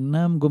umur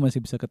 86, gue masih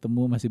bisa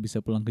ketemu, masih bisa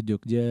pulang ke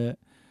Jogja.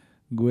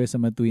 Gue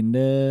sama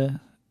Twinda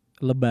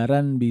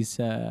lebaran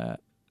bisa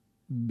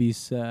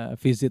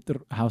visit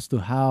house to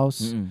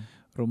house,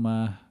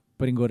 rumah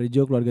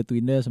Pringgorejo, keluarga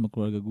Twinda sama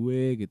keluarga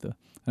gue gitu.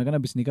 Karena kan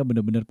abis nikah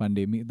bener-bener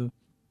pandemi tuh.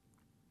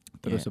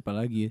 Terus apa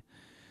lagi ya?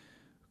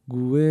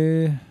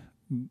 Gue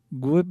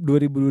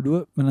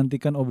 2022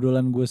 menantikan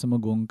obrolan gue sama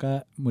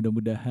Gongka,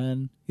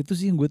 mudah-mudahan itu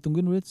sih yang gue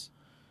tungguin Rich.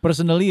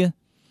 Personally ya.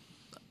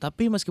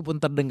 Tapi meskipun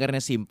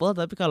terdengarnya simple,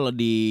 tapi kalau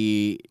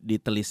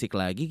ditelisik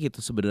lagi gitu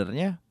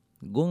sebenarnya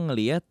gue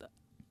ngelihat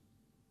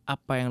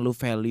apa yang lu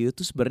value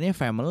itu sebenarnya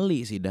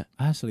family sih dah.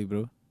 Asli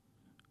bro.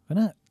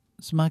 Karena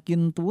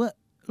semakin tua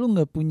lu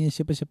nggak punya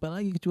siapa-siapa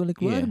lagi kecuali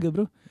keluarga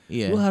bro.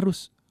 Iya.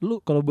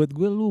 Lu kalau buat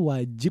gue lu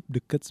wajib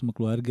deket sama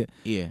keluarga.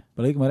 Iya.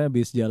 Apalagi kemarin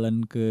habis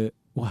jalan ke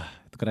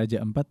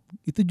Raja 4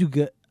 itu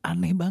juga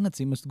aneh banget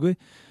sih. Maksud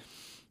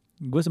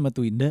gue sama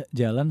Twinda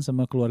jalan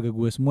sama keluarga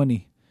gue semua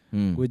nih.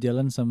 Gue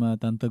jalan sama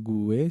tante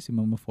gue, si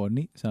Mama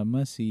Foni,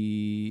 sama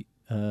si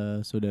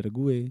saudara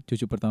gue,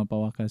 cucu pertama Pak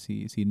Waka,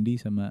 si Cindy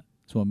sama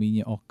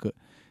suaminya Oke.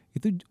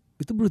 Itu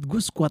menurut gue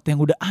squad yang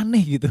udah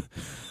aneh gitu.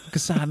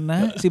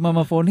 Kesana si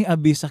Mama Foni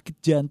abis sakit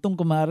jantung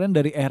kemarin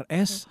dari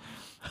RS.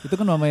 Itu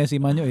kan mamanya si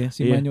Manyo ya.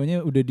 Si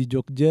Manyonya udah di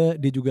Jogja,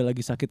 dia juga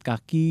lagi sakit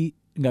kaki,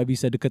 nggak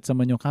bisa deket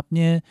sama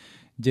nyokapnya.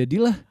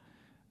 Jadilah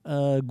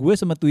gue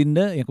sama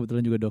Twinda yang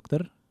kebetulan juga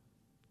dokter,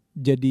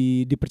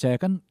 jadi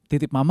dipercayakan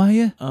titip mama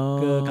ya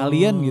ke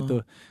kalian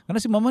gitu. Karena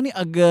si mama nih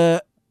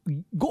agak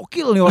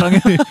gokil nih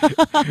orangnya.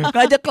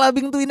 Ngajak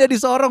clubbing Twinda di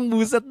Sorong,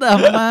 buset dah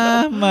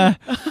mama.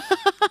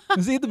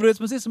 Mesti itu bro,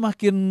 mesti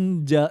semakin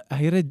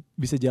akhirnya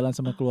bisa jalan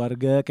sama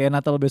keluarga. Kayak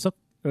Natal besok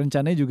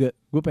rencananya juga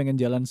gue pengen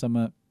jalan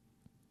sama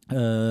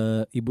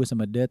ibu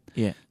sama dad,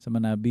 sama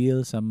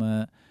Nabil,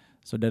 sama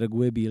saudara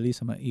gue Billy,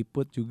 sama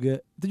Iput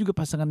juga. Itu juga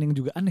pasangan yang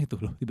juga aneh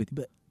tuh loh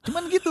tiba-tiba.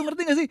 Cuman gitu,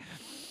 ngerti gak sih?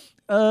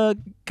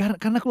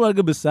 Karena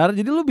keluarga besar,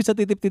 jadi lo bisa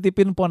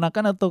titip-titipin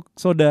ponakan atau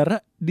saudara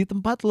di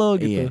tempat lo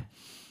gitu.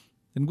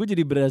 Dan gue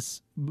jadi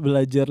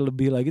belajar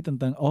lebih lagi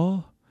tentang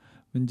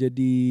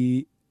menjadi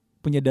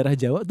punya darah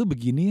Jawa tuh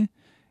begini ya.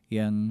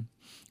 Yang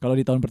kalau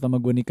di tahun pertama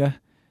gue nikah,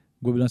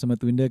 gue bilang sama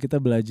Twinda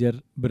kita belajar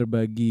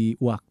berbagi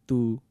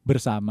waktu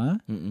bersama.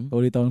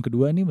 Kalau di tahun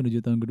kedua nih,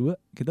 menuju tahun kedua,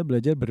 kita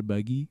belajar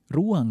berbagi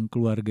ruang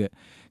keluarga.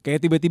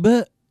 Kayak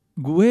tiba-tiba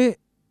gue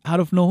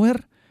out of nowhere,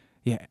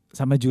 ya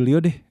sama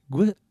Julio deh.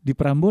 Gue di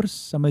Prambors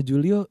sama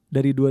Julio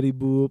dari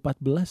 2014,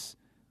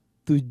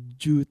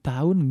 7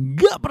 tahun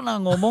gak pernah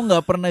ngomong,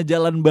 gak pernah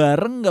jalan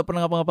bareng, gak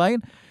pernah ngapa-ngapain.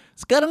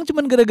 Sekarang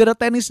cuman gara-gara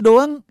tenis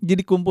doang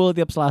jadi kumpul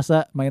tiap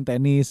Selasa main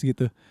tenis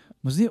gitu.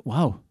 Maksudnya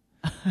wow,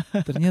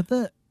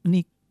 ternyata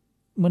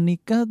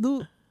menikah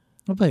tuh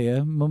apa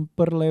ya,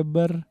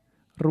 memperlebar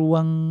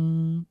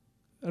ruang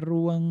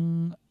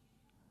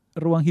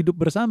hidup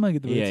bersama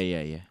gitu.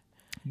 Iya.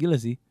 Gila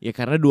sih. Ya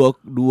karena dua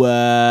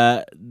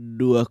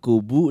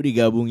kubu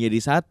digabung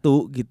jadi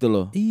satu gitu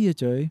loh. Iya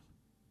coy.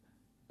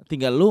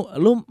 Tinggal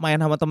lu main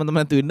sama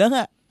teman-teman Twinda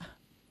nggak?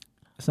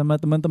 Sama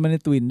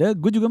teman-temannya Twinda,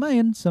 gue juga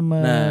main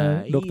sama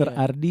Dokter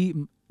Ardi,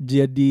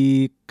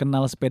 jadi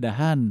kenal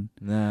sepedahan.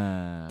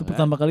 Itu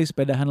pertama kali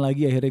sepedahan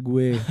lagi akhirnya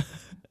gue.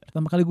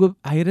 Pertama kali gue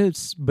akhirnya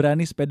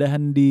berani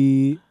sepedahan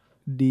di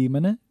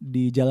mana?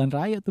 Di jalan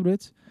raya tuh, bro.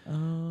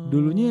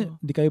 Dulunya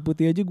di Kayu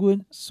Putih aja gue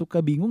suka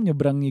bingung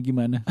nyebrangnya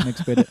gimana naik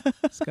sepeda.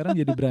 Sekarang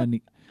jadi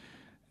berani.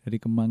 Dari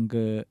Kemang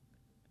ke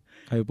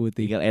Kayu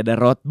Putih. Tinggal ada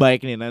road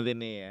bike nih nanti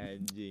nih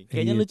anjing.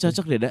 Kayaknya lu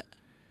cocok deh, Dak.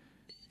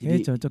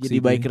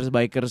 Jadi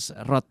bikers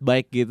road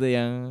bike gitu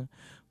yang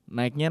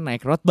naiknya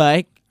naik road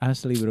bike.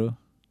 Asli bro.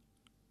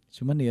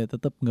 Cuman ya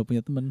tetap nggak punya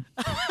teman.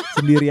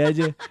 Sendiri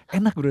aja.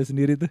 Enak bro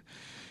sendiri tuh.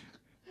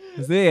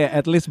 Maksudnya ya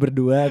at least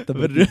berdua atau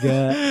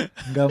bertiga.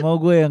 Gak mau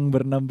gue yang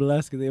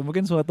ber-16 gitu ya.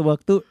 Mungkin suatu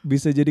waktu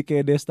bisa jadi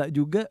kayak Desta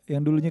juga,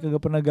 yang dulunya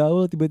kagak pernah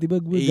gaul, tiba-tiba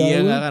gue gaul.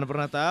 Iya gak akan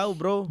pernah tahu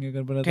bro.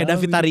 Kayak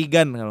David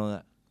Tarigan kalau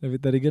gak.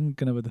 David Tarigan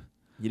kenapa tuh?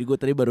 Jadi gue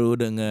tadi baru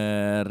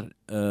denger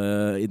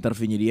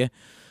interviewnya dia.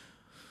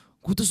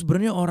 Gue tuh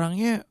sebenarnya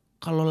orangnya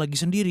kalau lagi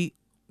sendiri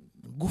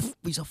gue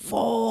bisa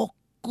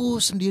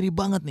fokus sendiri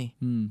banget nih.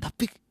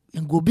 Tapi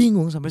yang gue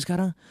bingung sampai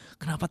sekarang,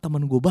 kenapa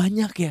teman gue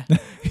banyak ya?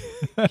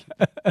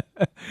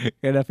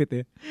 Kayak David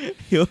ya.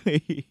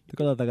 Yoi. Itu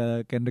kalau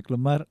kata Kendrick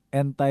Lamar,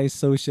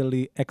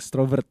 anti-socially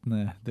extrovert.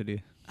 Nah itu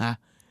dia.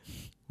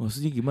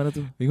 Maksudnya gimana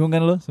tuh? Bingung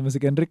kan lo sama si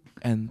Kendrick?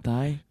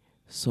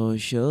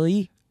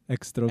 Anti-socially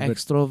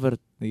extrovert.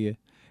 Iya.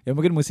 Ya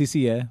mungkin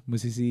musisi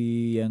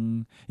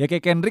yang ya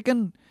kayak Kendrick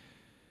kan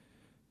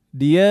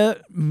dia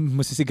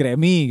musisi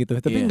Grammy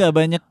gitu, tapi nggak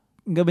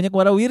banyak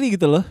warawiri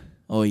gitu loh.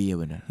 Oh iya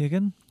benar. Iya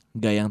kan?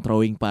 Gak yang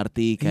throwing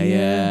party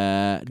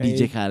kayak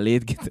DJ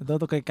Khalid gitu.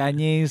 Atau kayak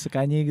Kanye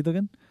gitu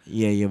kan?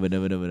 Iya benar.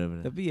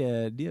 Tapi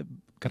ya dia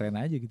keren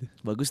aja gitu.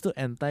 Bagus tuh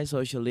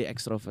anti-socially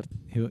extrovert.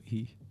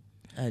 Yoi.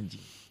 Anjing.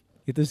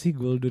 Itu sih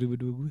goal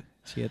 2022 gue.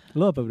 Shit.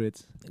 Lo apa bro?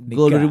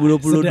 Goal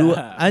 2022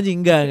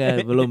 anjing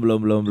enggak. Belum.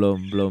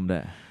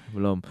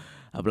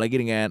 Apalagi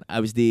dengan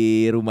abis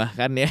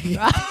dirumahkan ya.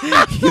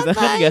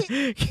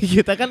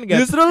 kita kan enggak.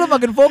 Justru lo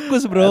makin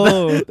fokus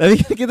bro. Tapi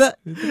kan kita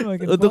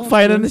untuk fokus.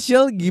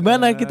 Financial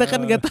gimana kita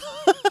kan enggak tahu.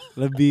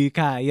 Lebih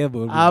kaya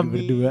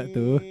berdua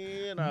tuh.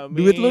 Amin.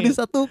 Duit lo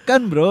disatukan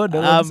bro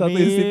dalam satu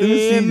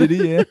institusi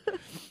jadinya.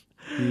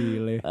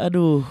 Gile.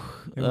 Aduh.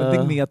 Yang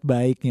penting niat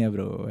baiknya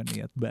bro.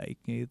 Niat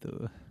baiknya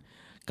itu.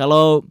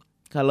 Kalau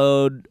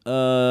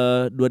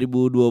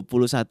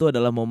 2021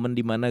 adalah momen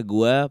dimana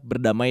gue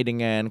berdamai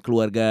dengan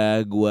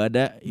keluarga gue.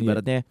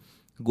 Ibaratnya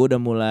gue udah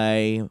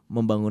mulai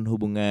membangun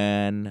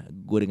hubungan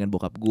gue dengan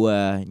bokap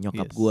gue,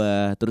 nyokap gue.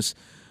 Terus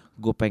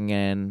gue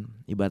pengen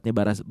ibaratnya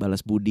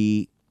balas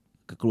budi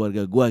ke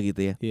keluarga gue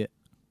gitu ya.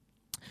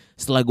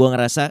 Setelah gue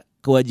ngerasa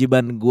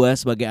kewajiban gue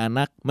sebagai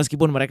anak,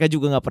 meskipun mereka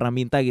juga gak pernah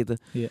minta gitu.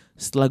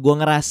 Setelah gue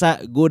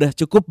ngerasa gue udah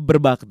cukup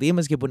berbakti,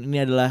 meskipun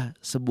ini adalah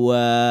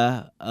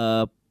sebuah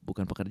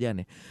bukan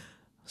pekerjaan ya,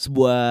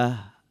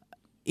 sebuah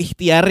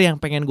ikhtiar yang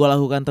pengen gue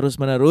lakukan terus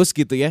menerus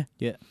gitu ya.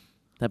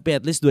 Tapi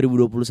at least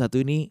 2021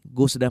 ini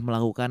gue sudah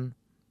melakukan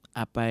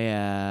apa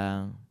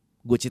yang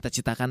gue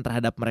cita-citakan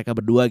terhadap mereka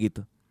berdua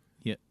gitu.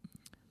 Iya.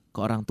 Ke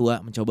orang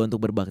tua, mencoba untuk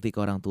berbakti ke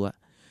orang tua.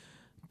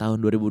 Tahun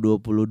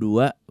 2022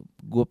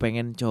 gue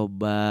pengen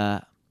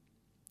coba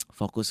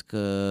fokus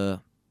ke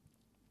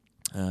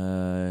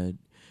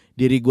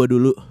diri gue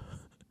dulu.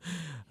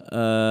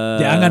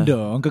 Jangan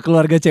dong ke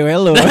keluarga cewek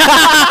lo.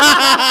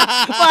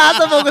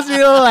 Masa fokus di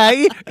lo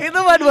lagi? Itu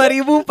mah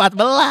 2014.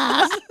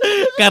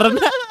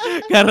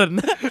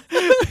 karena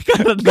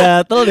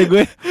Gatel deh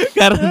gue.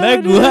 karena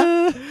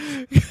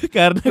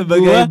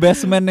Sebagai gue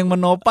baseman yang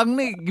menopang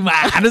nih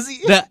gimana sih?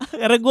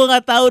 karena gue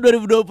nggak tahu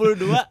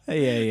 2022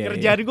 Iya.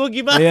 kerjaan gue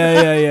gimana.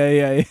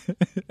 Iya.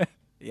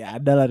 Ya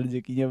ada lah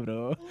rezekinya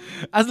bro.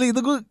 Asli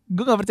itu gue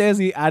gak percaya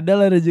sih. Ada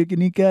lah rezeki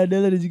nikah,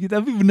 ada lah rezeki.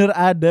 Tapi bener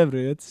ada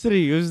bro.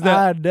 Serius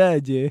dah. Ada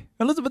aja.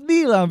 Kan lu sempet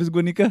bilang habis gue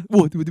nikah,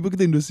 wah tiba-tiba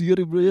kita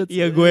Indosiar bro.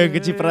 Iya gue yang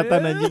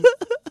kecipratan anjing.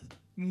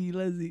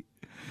 Gila sih.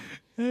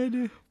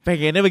 Aduh.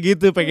 Pengennya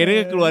begitu,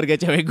 pengennya keluarga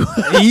cewek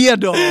gue. Iya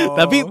dong.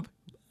 Tapi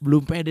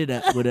belum pede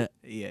dah, gue dah.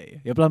 Iya.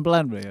 Ya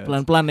pelan-pelan bro ya.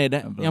 Pelan-pelan ya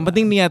dah. Yang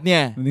penting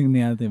niatnya. Penting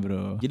niatnya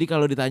bro. Jadi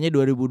kalau ditanya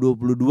 2022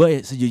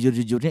 ya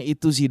sejujur-jujurnya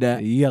itu sih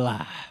dah.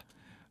 Iyalah.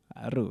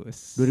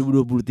 Harus.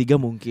 2023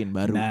 mungkin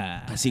baru.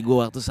 Nah. Kasih gue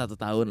waktu 1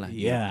 tahun lah.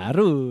 Iya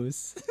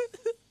harus.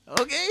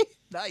 Oke,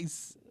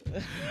 nice.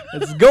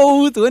 Let's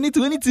go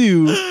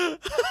 2022.